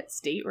who gets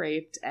date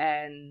raped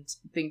and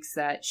thinks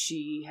that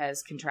she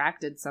has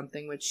contracted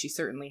something, which she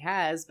certainly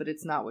has, but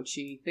it's not what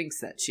she thinks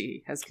that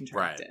she has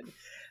contracted. Right.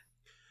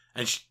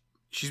 And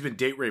she's been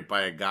date raped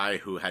by a guy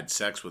who had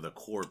sex with a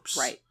corpse.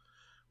 Right.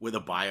 With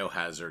a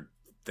biohazard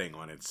thing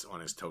on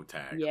his toe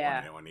tag.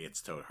 Yeah. On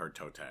her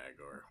toe tag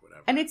or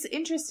whatever. And it's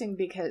interesting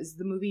because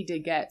the movie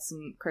did get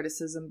some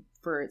criticism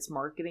for its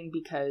marketing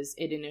because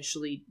it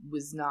initially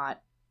was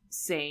not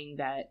saying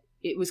that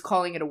it was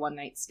calling it a one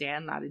night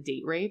stand, not a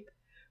date rape.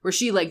 Where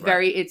she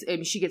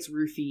she gets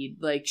roofied,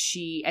 like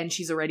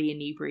she's already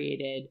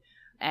inebriated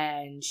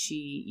and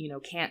she,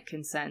 can't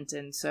consent,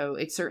 and so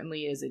it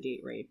certainly is a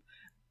date rape.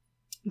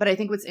 But I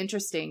think what's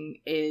interesting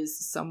is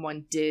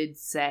someone did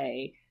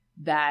say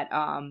that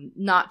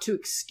not to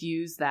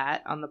excuse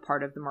that on the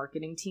part of the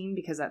marketing team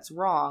because that's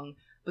wrong,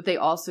 but they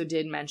also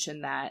did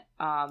mention that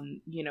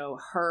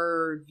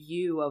her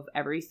view of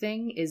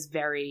everything is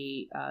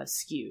very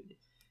skewed.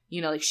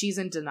 Like she's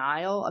in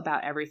denial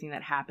about everything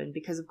that happened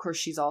because of course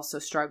she's also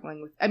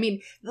struggling with,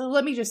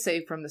 let me just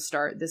say from the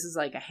start, this is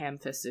like a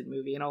ham-fisted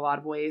movie in a lot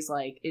of ways.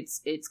 Like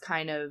it's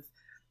kind of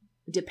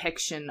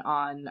depiction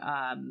on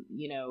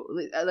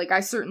I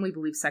certainly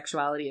believe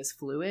sexuality is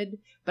fluid,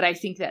 but I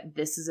think that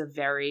this is a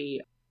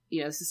very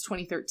this is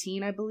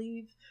 2013, I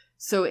believe,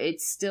 so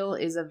it still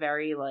is a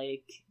very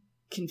like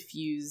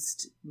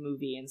confused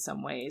movie in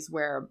some ways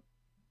where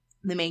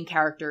the main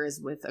character is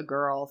with a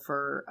girl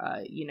for,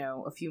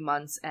 a few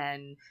months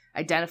and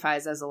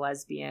identifies as a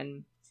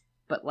lesbian,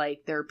 but,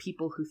 like, there are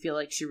people who feel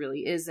like she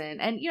really isn't.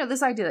 And,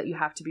 this idea that you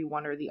have to be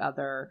one or the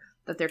other,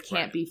 that there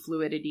can't be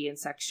fluidity in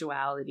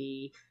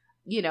sexuality.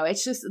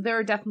 It's just, there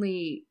are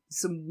definitely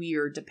some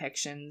weird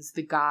depictions.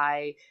 The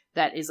guy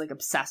that is, like,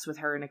 obsessed with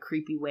her in a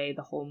creepy way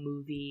the whole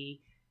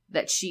movie,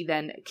 that she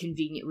then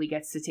conveniently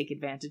gets to take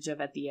advantage of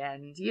at the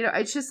end.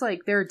 It's just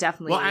like, there are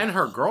definitely... Well, and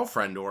her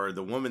girlfriend or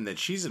the woman that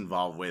she's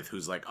involved with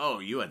who's like, oh,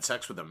 you had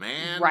sex with a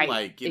man? Right,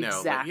 like,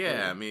 exactly. Like,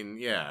 yeah, I mean,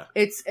 yeah.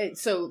 It's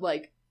so,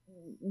 like,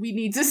 we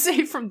need to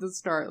say from the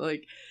start,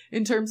 like,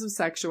 in terms of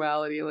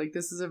sexuality, like,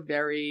 this is a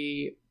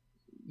very,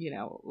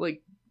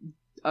 like,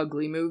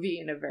 ugly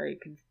movie and a very,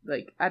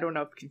 like, I don't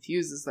know if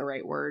confused is the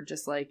right word,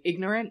 just, like,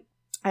 ignorant.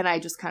 And I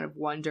just kind of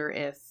wonder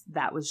if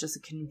that was just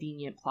a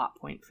convenient plot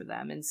point for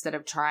them. Instead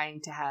of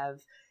trying to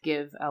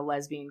give a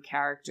lesbian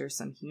character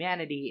some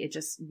humanity, it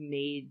just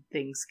made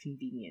things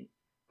convenient.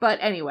 But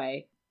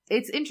anyway,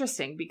 it's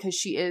interesting because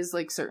she is,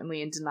 like,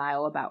 certainly in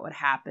denial about what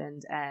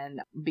happened.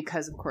 And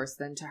because, of course,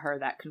 then to her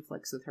that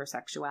conflicts with her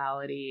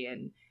sexuality.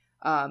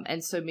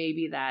 And so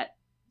maybe that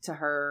to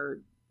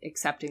her,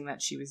 accepting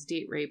that she was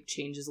date raped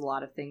changes a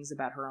lot of things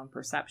about her own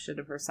perception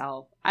of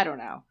herself. I don't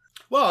know.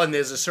 Well, and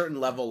there's a certain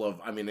level of,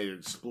 I mean, it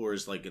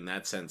explores, like, in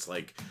that sense,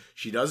 like,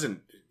 she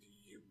doesn't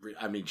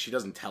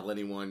tell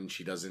anyone,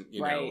 she doesn't,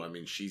 right. I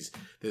mean,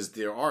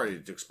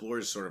 it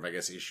explores sort of, I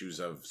guess, issues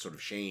of sort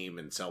of shame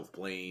and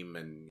self-blame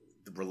and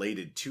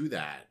related to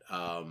that.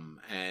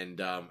 And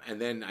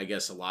then I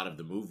guess a lot of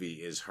the movie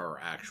is her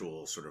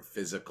actual sort of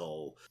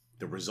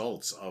the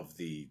results of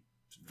the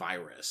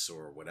virus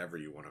or whatever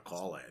you want to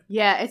call it.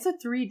 Yeah, it's a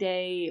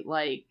 3-day,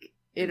 like,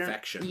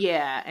 infection.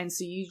 Yeah, and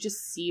so you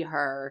just see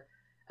her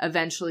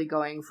eventually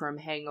going from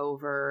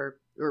hangover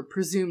or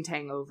presumed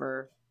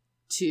hangover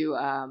to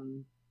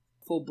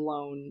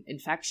full-blown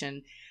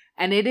infection.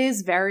 And it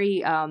is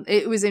very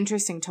it was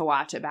interesting to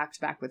watch it back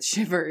to back with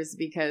shivers,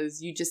 because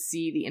you just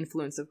see the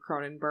influence of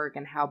Cronenberg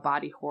and how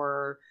body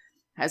horror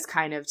has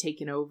kind of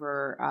taken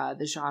over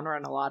the genre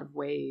in a lot of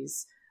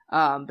ways,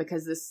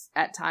 because this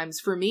at times,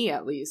 for me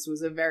at least,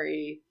 was a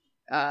very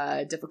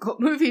difficult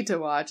movie to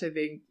watch. I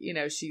think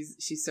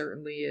she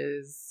certainly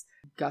is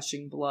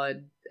gushing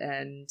blood,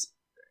 and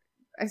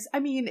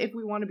I mean, if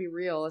we want to be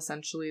real,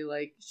 essentially,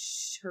 like,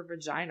 her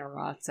vagina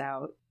rots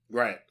out.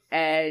 Right.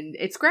 And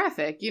it's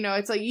graphic,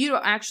 it's like, you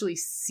don't actually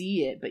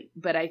see it,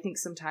 but I think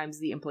sometimes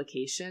the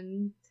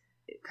implication,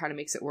 it kind of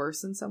makes it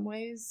worse in some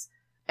ways.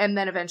 And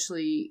then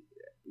eventually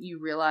you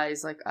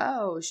realize, like,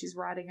 oh, she's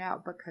rotting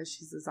out because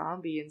she's a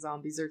zombie, and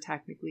zombies are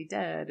technically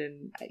dead,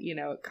 and,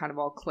 it kind of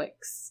all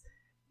clicks.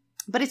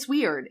 But it's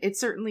weird. It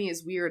certainly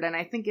is weird, and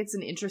I think it's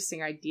an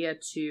interesting idea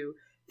to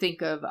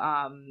think of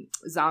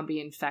zombie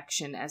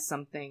infection as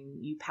something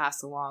you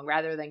pass along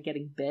rather than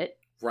getting bit.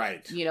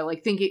 Right.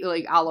 Like thinking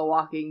like a la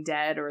Walking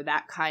Dead, or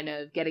that kind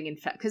of getting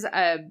infected. Because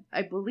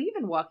I believe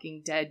in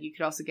Walking Dead, you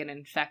could also get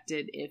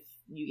infected if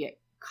you get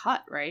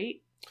cut,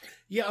 right?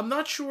 Yeah, I'm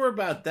not sure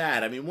about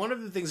that. I mean, one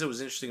of the things that was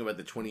interesting about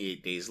the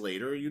 28 Days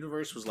Later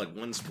universe was, like,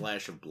 one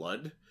splash of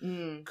blood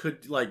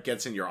could, like,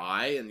 gets in your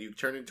eye and you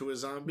turn into a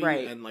zombie.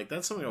 Right. And, like,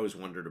 that's something I always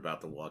wondered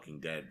about The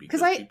Walking Dead.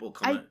 Because I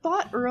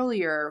thought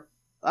earlier...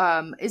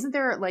 isn't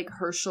there, like,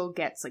 Herschel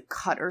gets, like,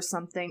 cut or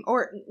something,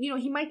 or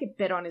he might get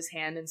bit on his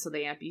hand and so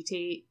they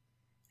amputate.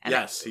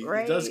 Yes, he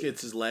does get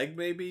his leg,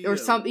 maybe, or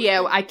something.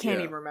 Yeah, I can't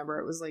even remember.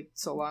 It was, like,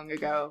 so long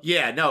ago.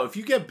 Yeah, no, if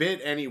you get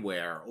bit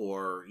anywhere,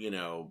 or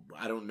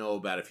I don't know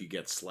about if you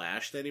get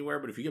slashed anywhere,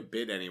 but if you get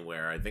bit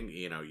anywhere, I think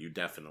you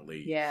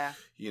definitely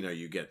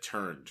you get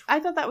turned. I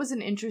thought that was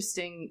an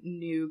interesting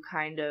new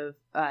kind of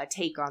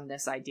take on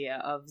this idea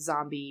of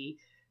zombie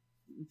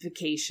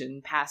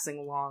vacation passing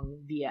along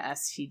via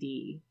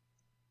STD,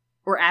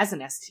 or as an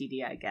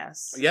STD, I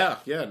guess. Yeah,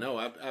 no,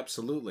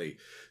 absolutely.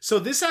 So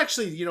this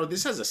actually,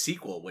 this has a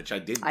sequel, which I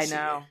didn't see. I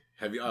know.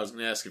 I was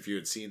going to ask if you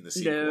had seen the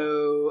sequel.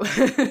 No.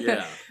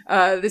 Yeah.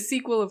 The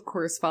sequel, of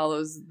course,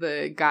 follows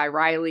the guy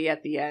Riley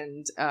at the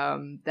end,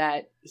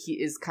 that he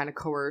is kind of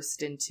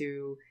coerced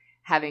into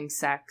having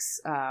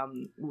sex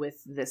with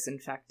this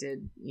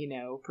infected,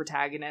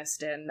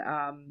 protagonist, and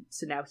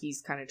so now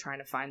he's kind of trying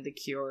to find the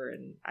cure,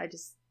 and I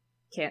just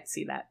can't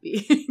see that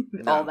being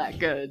all that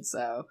good.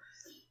 So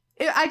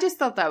I just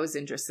thought that was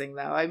interesting,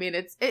 though. I mean,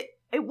 it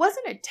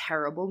wasn't a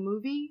terrible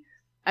movie.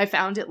 I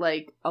found it,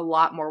 like, a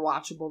lot more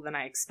watchable than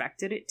I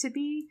expected it to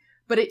be,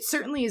 but it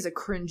certainly is a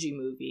cringy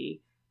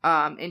movie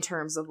in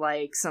terms of,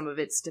 like, some of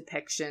its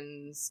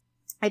depictions.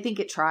 I think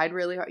it tried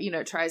really hard.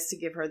 It tries to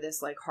give her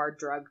this, like, hard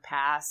drug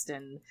past,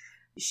 and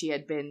she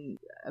had been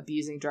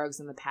abusing drugs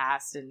in the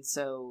past, and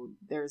so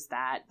there's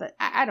that. But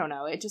I don't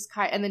know. It just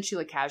and then she,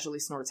 like, casually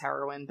snorts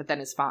heroin, but then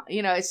is fine.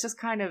 It's just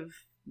kind of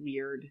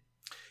weird.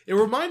 It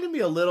reminded me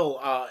a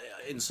little,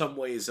 in some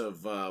ways,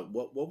 of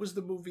what was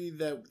the movie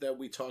that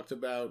we talked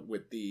about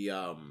with the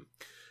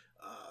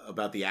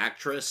about the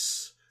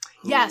actress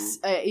Yes,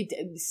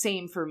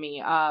 same for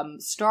me.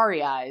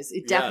 Starry Eyes.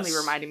 It definitely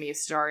reminded me of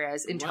Starry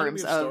Eyes in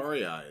terms of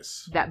Starry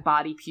Eyes. That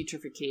body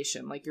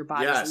putrefaction. Like your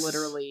body's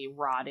literally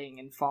rotting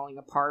and falling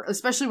apart,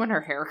 especially when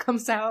her hair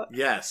comes out.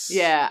 Yes.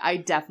 Yeah, I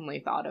definitely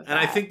thought of that. And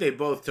I think they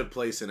both took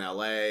place in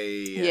LA.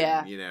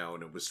 And,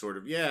 and it was sort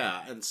of,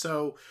 and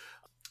so...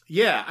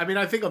 Yeah, I mean,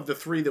 I think of the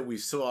three that we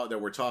saw that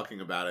we're talking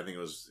about, I think it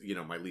was,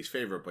 my least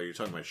favorite, but you're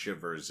talking about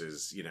Shivers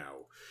is,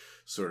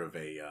 sort of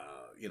a,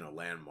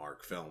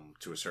 landmark film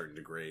to a certain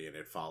degree, and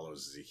it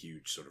follows as a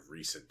huge sort of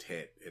recent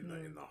hit in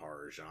the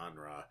horror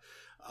genre.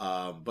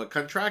 But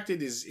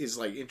Contracted is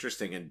like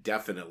interesting and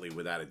definitely,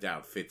 without a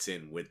doubt, fits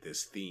in with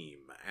this theme.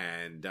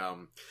 And,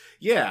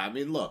 I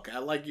mean, look,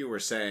 like you were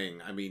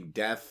saying, I mean,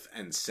 death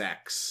and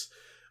sex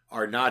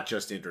are not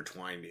just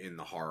intertwined in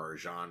the horror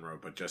genre,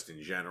 but just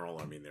in general.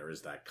 I mean, there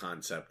is that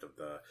concept of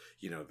the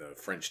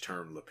French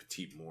term, le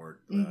Petite Mort,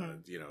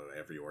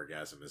 every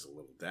orgasm is a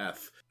little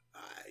death.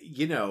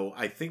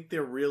 I think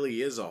there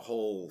really is a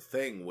whole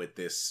thing with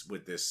this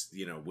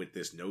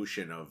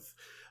notion of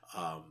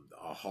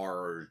a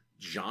horror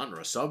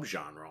genre,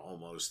 subgenre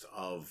almost,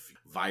 of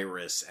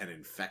virus and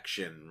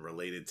infection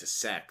related to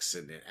sex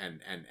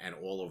and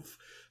all of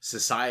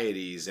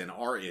societies and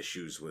our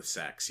issues with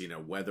sex,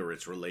 whether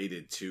it's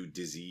related to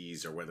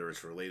disease or whether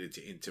it's related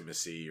to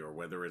intimacy or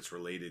whether it's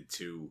related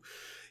to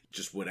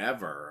just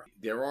whatever.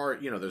 There are,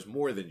 there's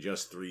more than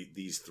just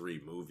these three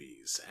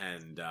movies,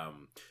 and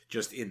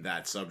just in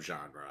that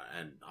subgenre,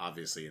 and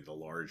obviously in the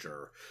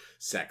larger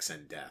sex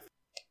and death.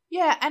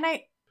 Yeah, and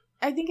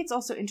I think it's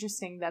also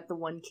interesting that the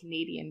one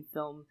Canadian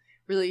film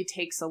really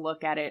takes a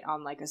look at it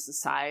on like a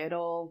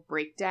societal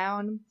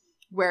breakdown,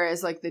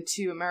 whereas like the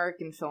two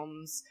American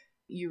films,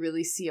 you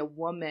really see a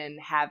woman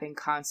having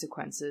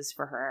consequences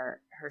for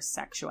her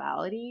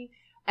sexuality.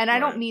 And I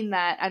don't mean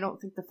that, I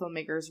don't think the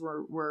filmmakers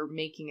were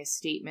making a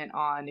statement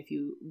on if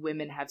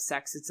women have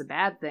sex, it's a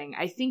bad thing.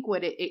 I think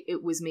what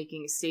it was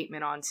making a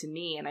statement on to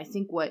me, and I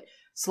think what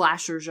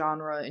slasher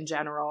genre in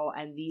general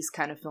and these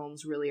kind of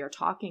films really are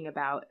talking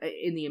about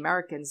in the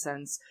American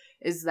sense,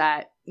 is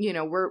that,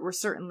 we're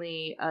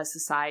certainly a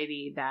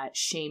society that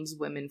shames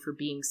women for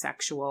being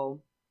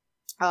sexual,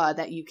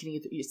 that you can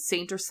either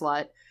saint or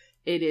slut.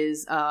 It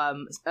is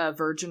a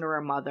virgin or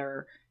a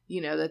mother.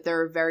 That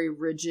there are very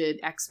rigid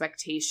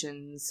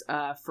expectations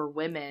for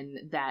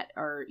women that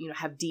are,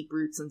 have deep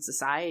roots in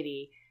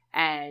society.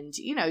 And,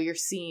 you're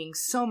seeing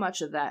so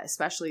much of that,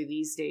 especially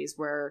these days,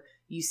 where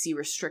you see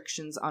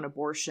restrictions on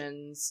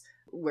abortions,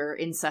 where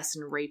incest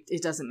and rape,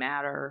 it doesn't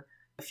matter.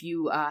 If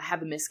you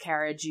have a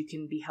miscarriage, you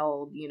can be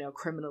held,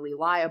 criminally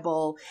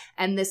liable.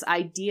 And this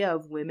idea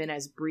of women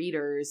as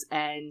breeders,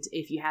 and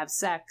if you have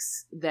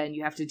sex, then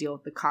you have to deal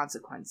with the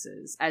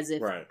consequences, as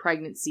if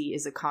pregnancy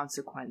is a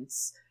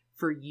consequence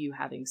for you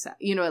having sex,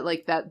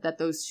 like that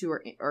those two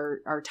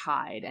are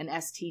tied, and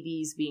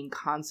STDs being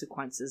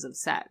consequences of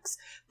sex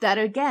that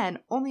again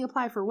only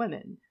apply for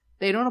women.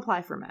 They don't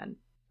apply for men.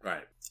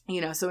 Right.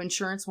 So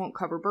insurance won't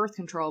cover birth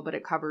control, but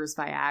it covers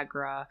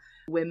Viagra.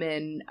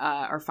 Women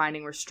are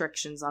finding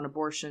restrictions on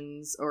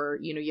abortions, or,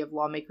 you have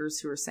lawmakers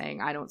who are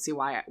saying, I don't see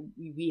why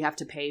we have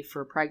to pay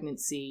for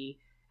pregnancy,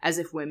 as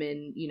if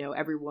women,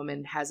 every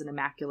woman has an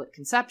immaculate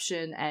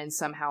conception, and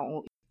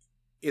somehow...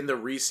 In the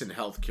recent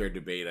healthcare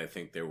debate, I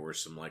think there were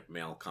some like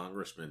male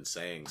congressmen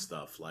saying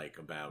stuff like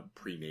about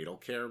prenatal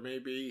care,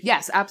 maybe.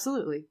 Yes,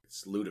 absolutely.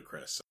 It's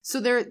ludicrous. So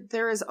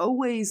there has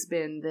always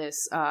been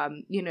this,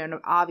 and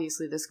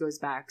obviously this goes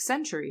back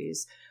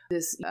centuries,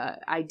 this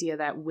idea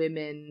that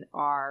women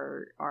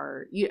are,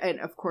 and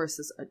of course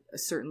this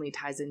certainly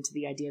ties into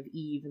the idea of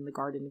Eve in the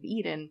Garden of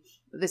Eden,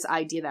 this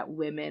idea that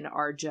women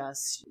are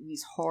just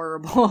these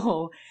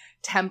horrible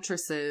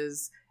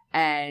temptresses,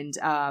 and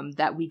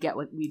that we get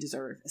what we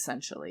deserve,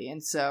 essentially.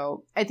 And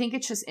so I think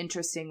it's just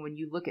interesting when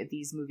you look at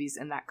these movies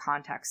in that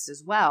context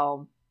as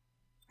well,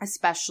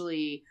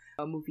 especially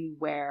a movie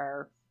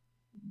where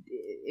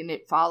in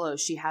It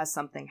Follows, she has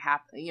something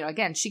happen.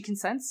 Again, she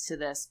consents to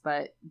this,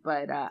 but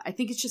I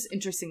think it's just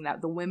interesting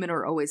that the women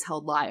are always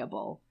held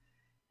liable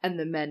and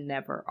the men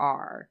never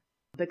are.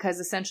 Because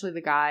essentially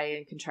the guy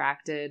in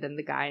Contracted and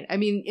the guy,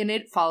 in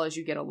It Follows,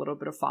 you get a little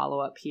bit of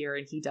follow-up here,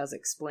 and he does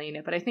explain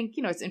it. But I think,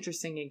 it's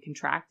interesting in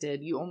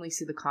Contracted, you only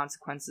see the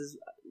consequences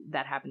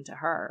that happen to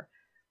her,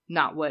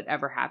 not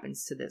whatever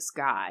happens to this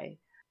guy.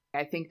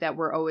 I think that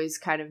we're always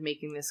kind of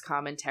making this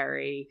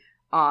commentary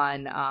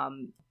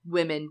on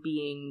women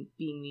being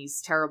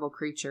these terrible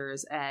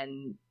creatures,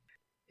 and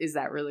is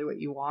that really what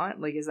you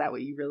want? Like, is that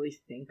what you really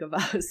think of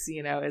us?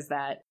 Is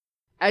that...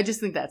 I just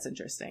think that's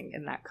interesting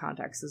in that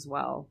context as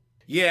well.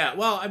 Yeah,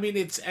 well,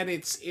 it's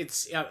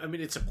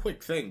a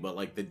quick thing, but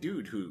like the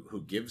dude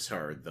who gives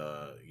her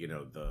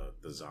the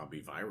zombie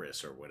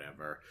virus or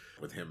whatever,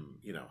 with him,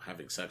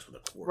 having sex with a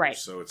corpse. Right.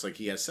 So it's like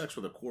he has sex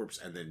with a corpse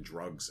and then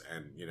drugs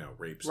and,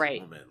 rapes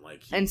right. a woman.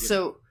 Like,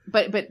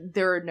 but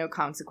there are no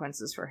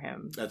consequences for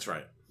him. That's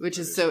right. Which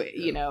is so,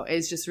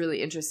 is just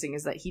really interesting,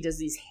 is that he does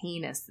these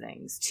heinous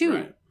things too.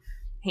 Right.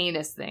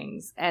 Heinous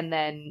things, and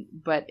then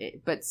but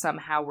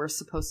somehow we're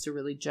supposed to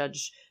really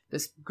judge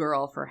this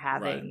girl for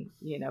having,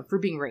 for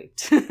being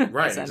raped.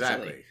 Right,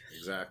 exactly.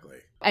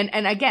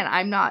 And again,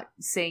 I'm not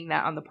saying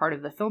that on the part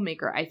of the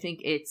filmmaker. I think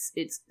it's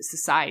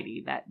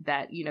society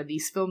that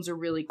these films are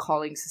really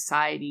calling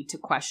society to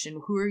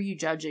question, who are you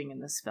judging in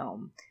this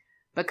film?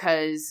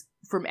 Because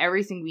from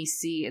everything we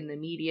see in the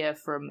media,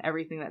 from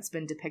everything that's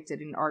been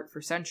depicted in art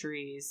for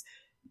centuries,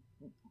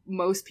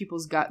 most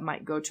people's gut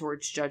might go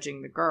towards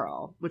judging the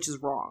girl, which is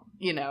wrong,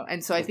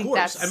 And so I think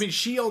that's... I mean,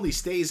 she only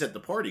stays at the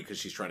party because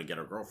she's trying to get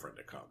her girlfriend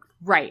to come.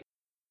 Right.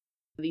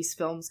 These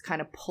films kind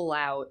of pull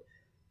out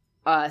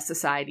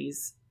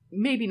society's,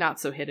 maybe not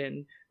so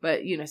hidden,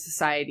 but,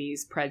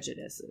 society's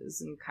prejudices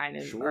and kind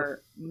of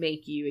or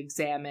make you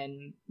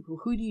examine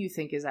who do you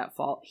think is at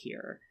fault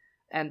here?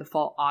 And the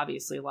fault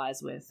obviously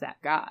lies with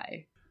that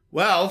guy.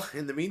 Well,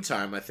 in the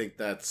meantime, I think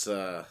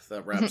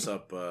that wraps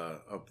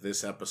up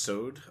this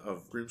episode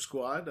of Grim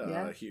Squad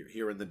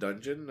here in the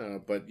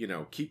dungeon. But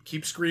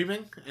keep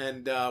screaming,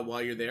 and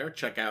while you're there,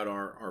 check out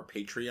our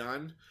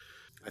Patreon.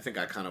 I think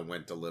I kind of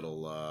went a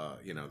little,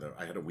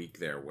 I had a week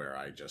there where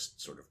I just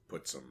sort of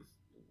put some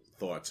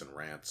thoughts and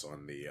rants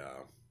on the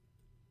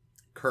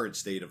current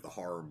state of the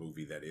horror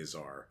movie that is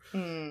our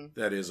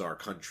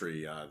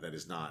country, that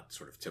is not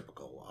sort of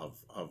typical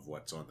of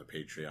what's on the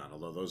Patreon,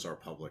 although those are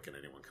public and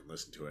anyone can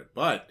listen to it.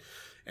 But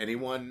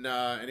anyone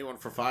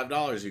for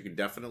 $5, you can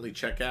definitely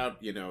check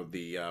out,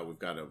 we've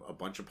got a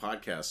bunch of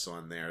podcasts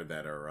on there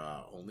that are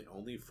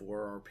only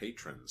for our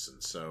patrons.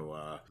 And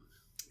so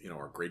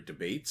our great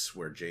debates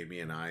where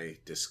Jamie and I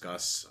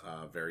discuss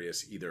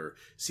various either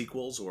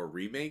sequels or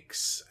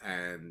remakes,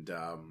 and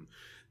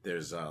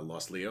there's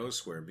Los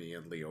Leos, where me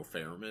and Leo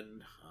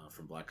Fairman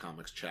from Black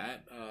Comics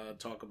Chat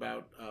talk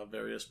about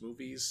various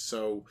movies.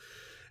 So,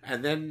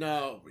 and then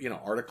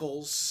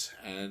articles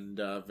and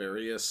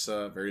various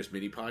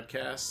mini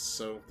podcasts.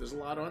 So there's a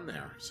lot on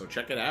there. So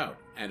check it out.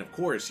 And of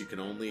course, you can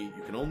only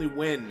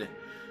win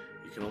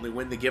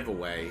the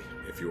giveaway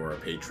if you are a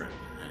patron.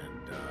 And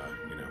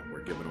we're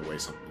giving away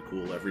something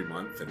cool every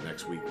month. And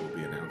next week we'll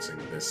be announcing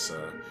this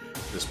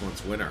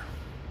month's winner.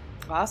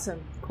 Awesome,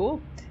 cool.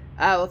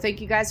 Well, thank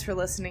you guys for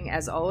listening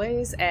as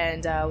always,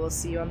 and we'll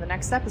see you on the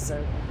next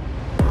episode.